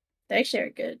are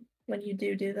good when you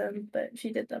do them, but if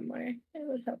you did them more, it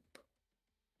would help.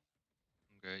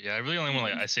 Okay. Yeah, I really only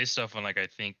want I say stuff when like I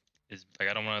think is like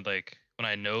I don't want to like when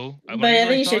I know. But I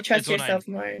think you should trust yourself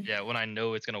more. Yeah, when I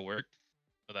know it's gonna work,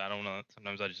 but I don't know.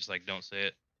 Sometimes I just like don't say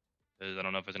it because I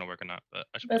don't know if it's gonna work or not. But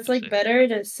I should. But it's like better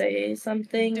to say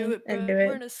something and do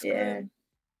We're in a it. scrim.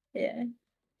 Yeah.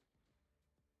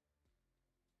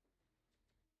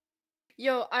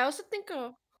 Yo, I also think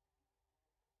What'd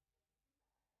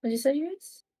you say,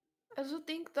 yours? I also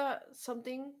think that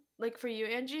something like for you,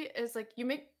 Angie, is like you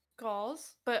make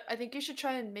calls, but I think you should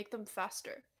try and make them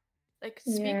faster. Like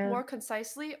speak more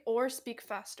concisely or speak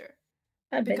faster.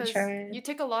 I've been Because trying. you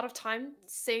take a lot of time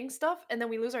saying stuff and then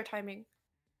we lose our timing.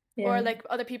 Yeah. Or like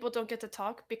other people don't get to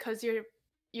talk because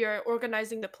you're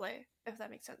organizing the play, if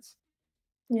that makes sense.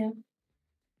 Yeah.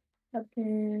 I've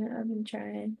been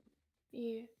trying.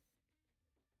 Yeah.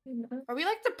 You know? Are we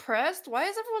like depressed? Why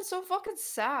is everyone so fucking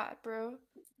sad, bro?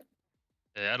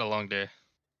 Yeah, I had a long day.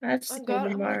 I have Oh school god, I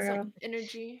want tomorrow. some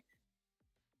energy.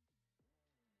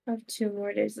 I have 2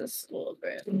 more days of school,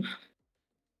 bro.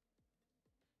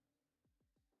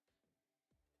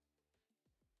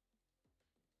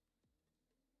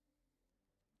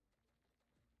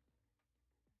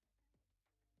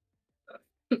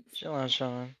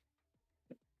 Chillin'.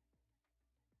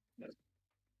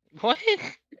 What?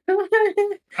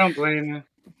 I don't blame you.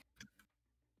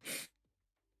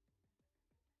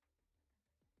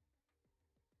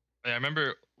 Yeah, I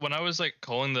remember when I was like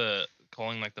calling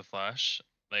like the flash.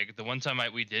 Like the one time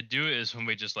we did do it is when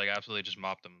we just like absolutely just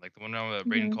mopped them. Like the one time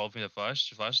Brayden Mhm. called me the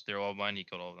flash, they're all mine. He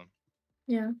killed all of them.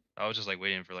 Yeah. I was just like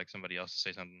waiting for like somebody else to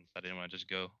say something. I didn't want to just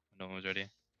go. No one was ready.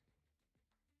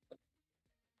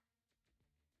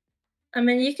 I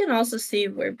mean, you can also see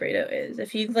where Brado is.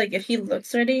 If he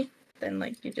looks ready, then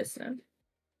like you just know.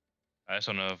 I just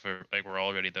don't know if we're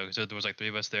all ready though, because there was like 3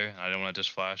 of us there. And I didn't want to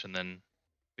just flash and then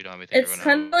we don't have anything. It's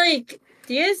kind of like,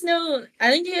 do you guys know?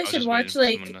 I think you I guys was should just watch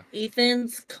waiting for like someone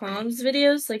Ethan's comms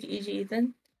videos, like E.G.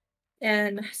 Ethan,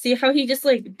 and see how he just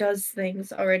like does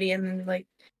things already, and then like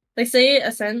say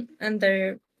Ascent, and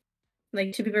they're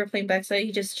like 2 people are playing backside,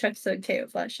 he just chucks a KO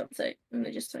flash on site, and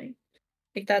they just swing.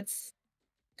 Like that's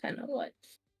kind of what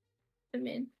I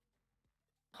mean.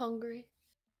 Hungry.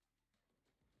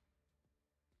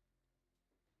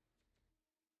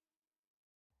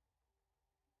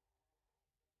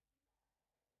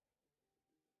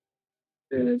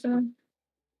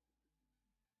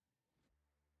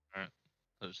 Alright,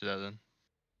 let's do that then.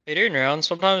 Hey, during rounds,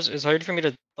 sometimes it's hard for me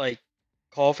to like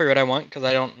call for what I want because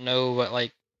I don't know what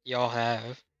like y'all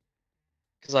have.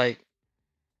 Cause like,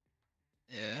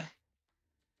 yeah.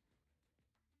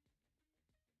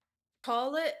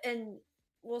 Call it and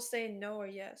we'll say no or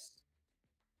yes.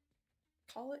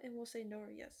 Call it and we'll say no or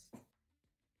yes.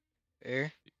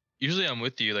 Fair. Usually I'm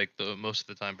with you like the most of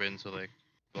the time, Brayden. So like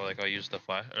I'll use the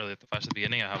flash or like the flash at the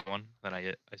beginning. I have one. Then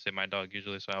I say my dog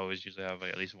usually, so I always usually have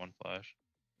like at least 1 flash.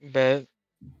 Bet.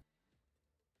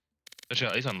 Especially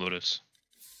at least on Lotus.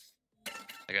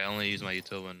 Like I only use my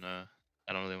util when I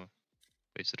don't really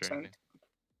waste it or anything.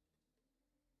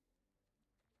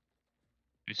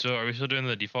 Are we still doing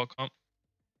the default comp?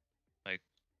 Like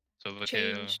Sova KO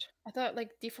Changed. I thought like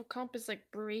default comp is like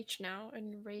breach now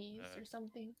and raise or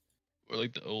something. or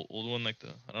like the old one, like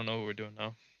the I don't know what we're doing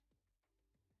now.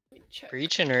 Let me check.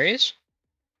 Breach and raise?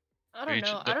 I don't Breach,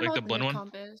 know. I don't like know the what the blend new one.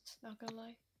 comp is. Not gonna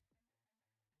lie.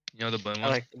 You know the blend I one.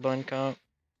 like the blend comp.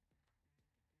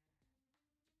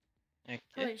 Okay.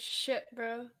 Holy shit,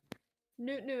 bro.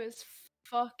 Newt is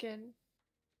fucking.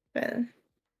 But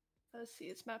Let's see,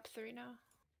 it's map 3 now.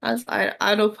 I was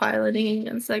autopiloting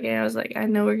against that game. I was like, I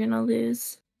know we're gonna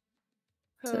lose.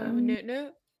 Oh, So Newt.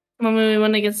 when we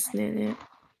went against Newt.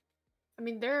 I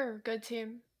mean, they're a good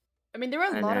team. I mean, there were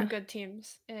a I lot know. of good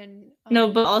teams in.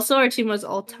 No, but also our team was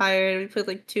all tired. We played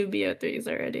like 2 BO3s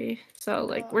already. So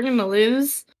like we're gonna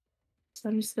lose. So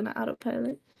I'm just gonna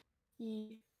autopilot.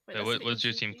 Wait, What's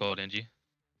your team called, Angie?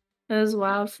 It was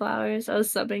Wildflowers. I was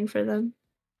subbing for them.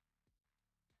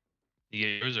 You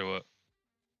get yours or what?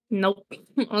 Nope.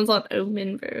 I was on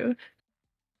Omen, bro.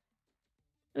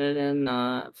 I did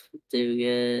not do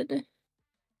good.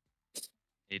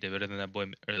 You did better than that boy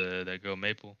or that girl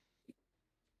Maple.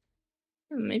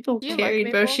 Maple Do you carried,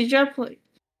 like bro. Maple? She dropped like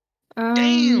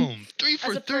Damn, 3 As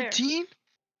for a player. 13.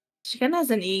 She kind of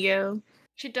has an ego,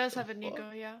 She does have an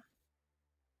ego, yeah.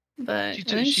 but She I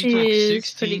think she took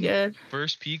she's pretty 16 good.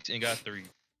 first peaks and got 3.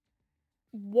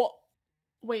 What?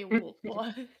 Wait,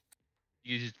 what?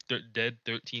 You just dead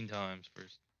 13 times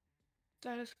first.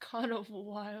 That is kind of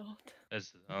wild.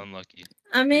 That's unlucky.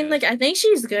 I mean, Yeah. like I think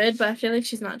she's good, but I feel like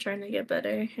she's not trying to get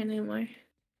better anymore.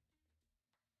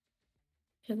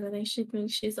 Because I think she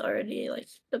thinks she's already like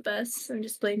the best and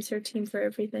just blames her team for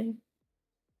everything.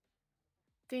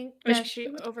 Think Which- that she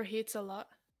overheats a lot.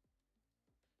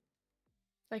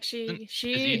 Like Is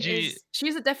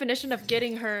she's the definition of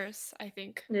getting hers, I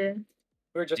think. Yeah.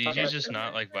 We were just talking DG's about just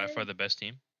not like by far the best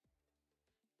team.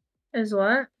 Is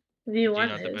what? not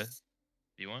V1 the is. best?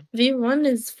 V1? V1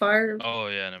 is far. Oh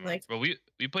yeah, never mind. Like- But we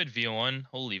played V1.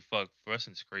 Holy fuck,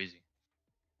 Weston's crazy.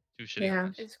 Too shitty. Yeah. on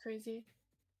us. It's crazy.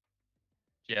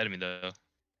 She added me though.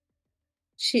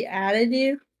 She added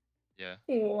you? Yeah.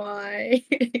 Why?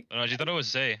 Oh no, she thought it was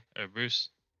Zay or Bruce.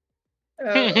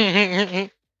 Oh.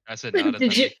 I said no, that's Did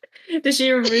not you? me. Did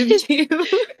she remove you?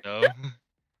 No.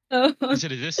 Oh, I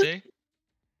said, is this Zay?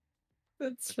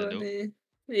 that's I said, nope. funny.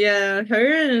 Yeah,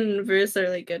 her and Bruce are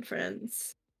like good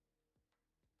friends.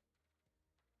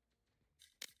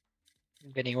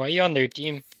 Vinny, why are you on their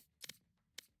team?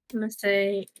 I'm gonna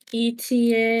say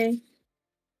ETA.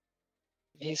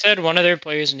 He said one of their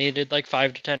players needed like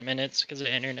 5 to 10 minutes because of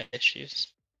internet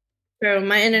issues. Bro,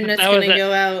 my internet's That was gonna it.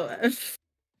 go out.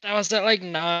 That was at like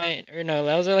 9 or no,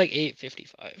 that was at like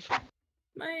 8:55.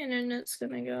 My internet's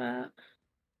gonna go out.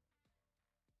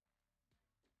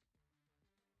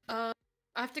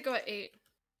 I have to go at 8.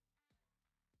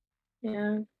 Yeah.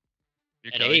 Your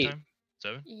At Kelly 8. time?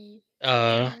 7?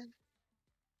 Uh,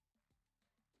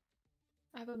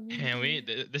 I have a Man,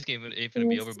 meeting. this game ain't gonna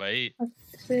be over by 8.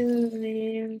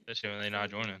 Absolutely. Especially when they not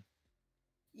joining.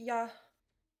 Yeah.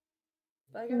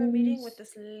 But I got a meeting with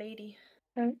this lady.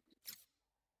 So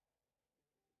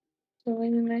we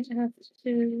might have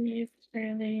to leave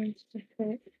early to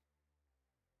fit.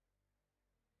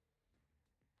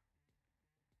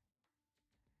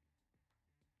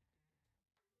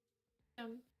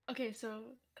 Okay, so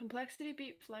Complexity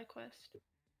beat FlyQuest.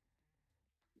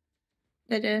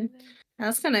 They did.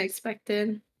 That's kind of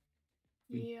expected.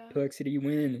 Yeah. Complexity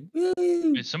win.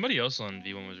 Wait, somebody else on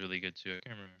V1 was really good too. I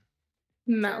can't remember.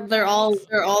 No, they're all good.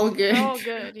 They're all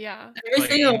good, yeah. Every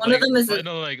single one of them is a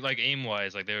no, like aim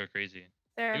wise, like they were crazy.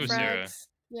 Sarah it was Sarah. Frags.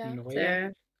 Yeah.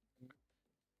 Sarah.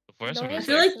 The first one I I was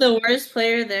feel like the worst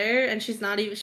player there, and she's not even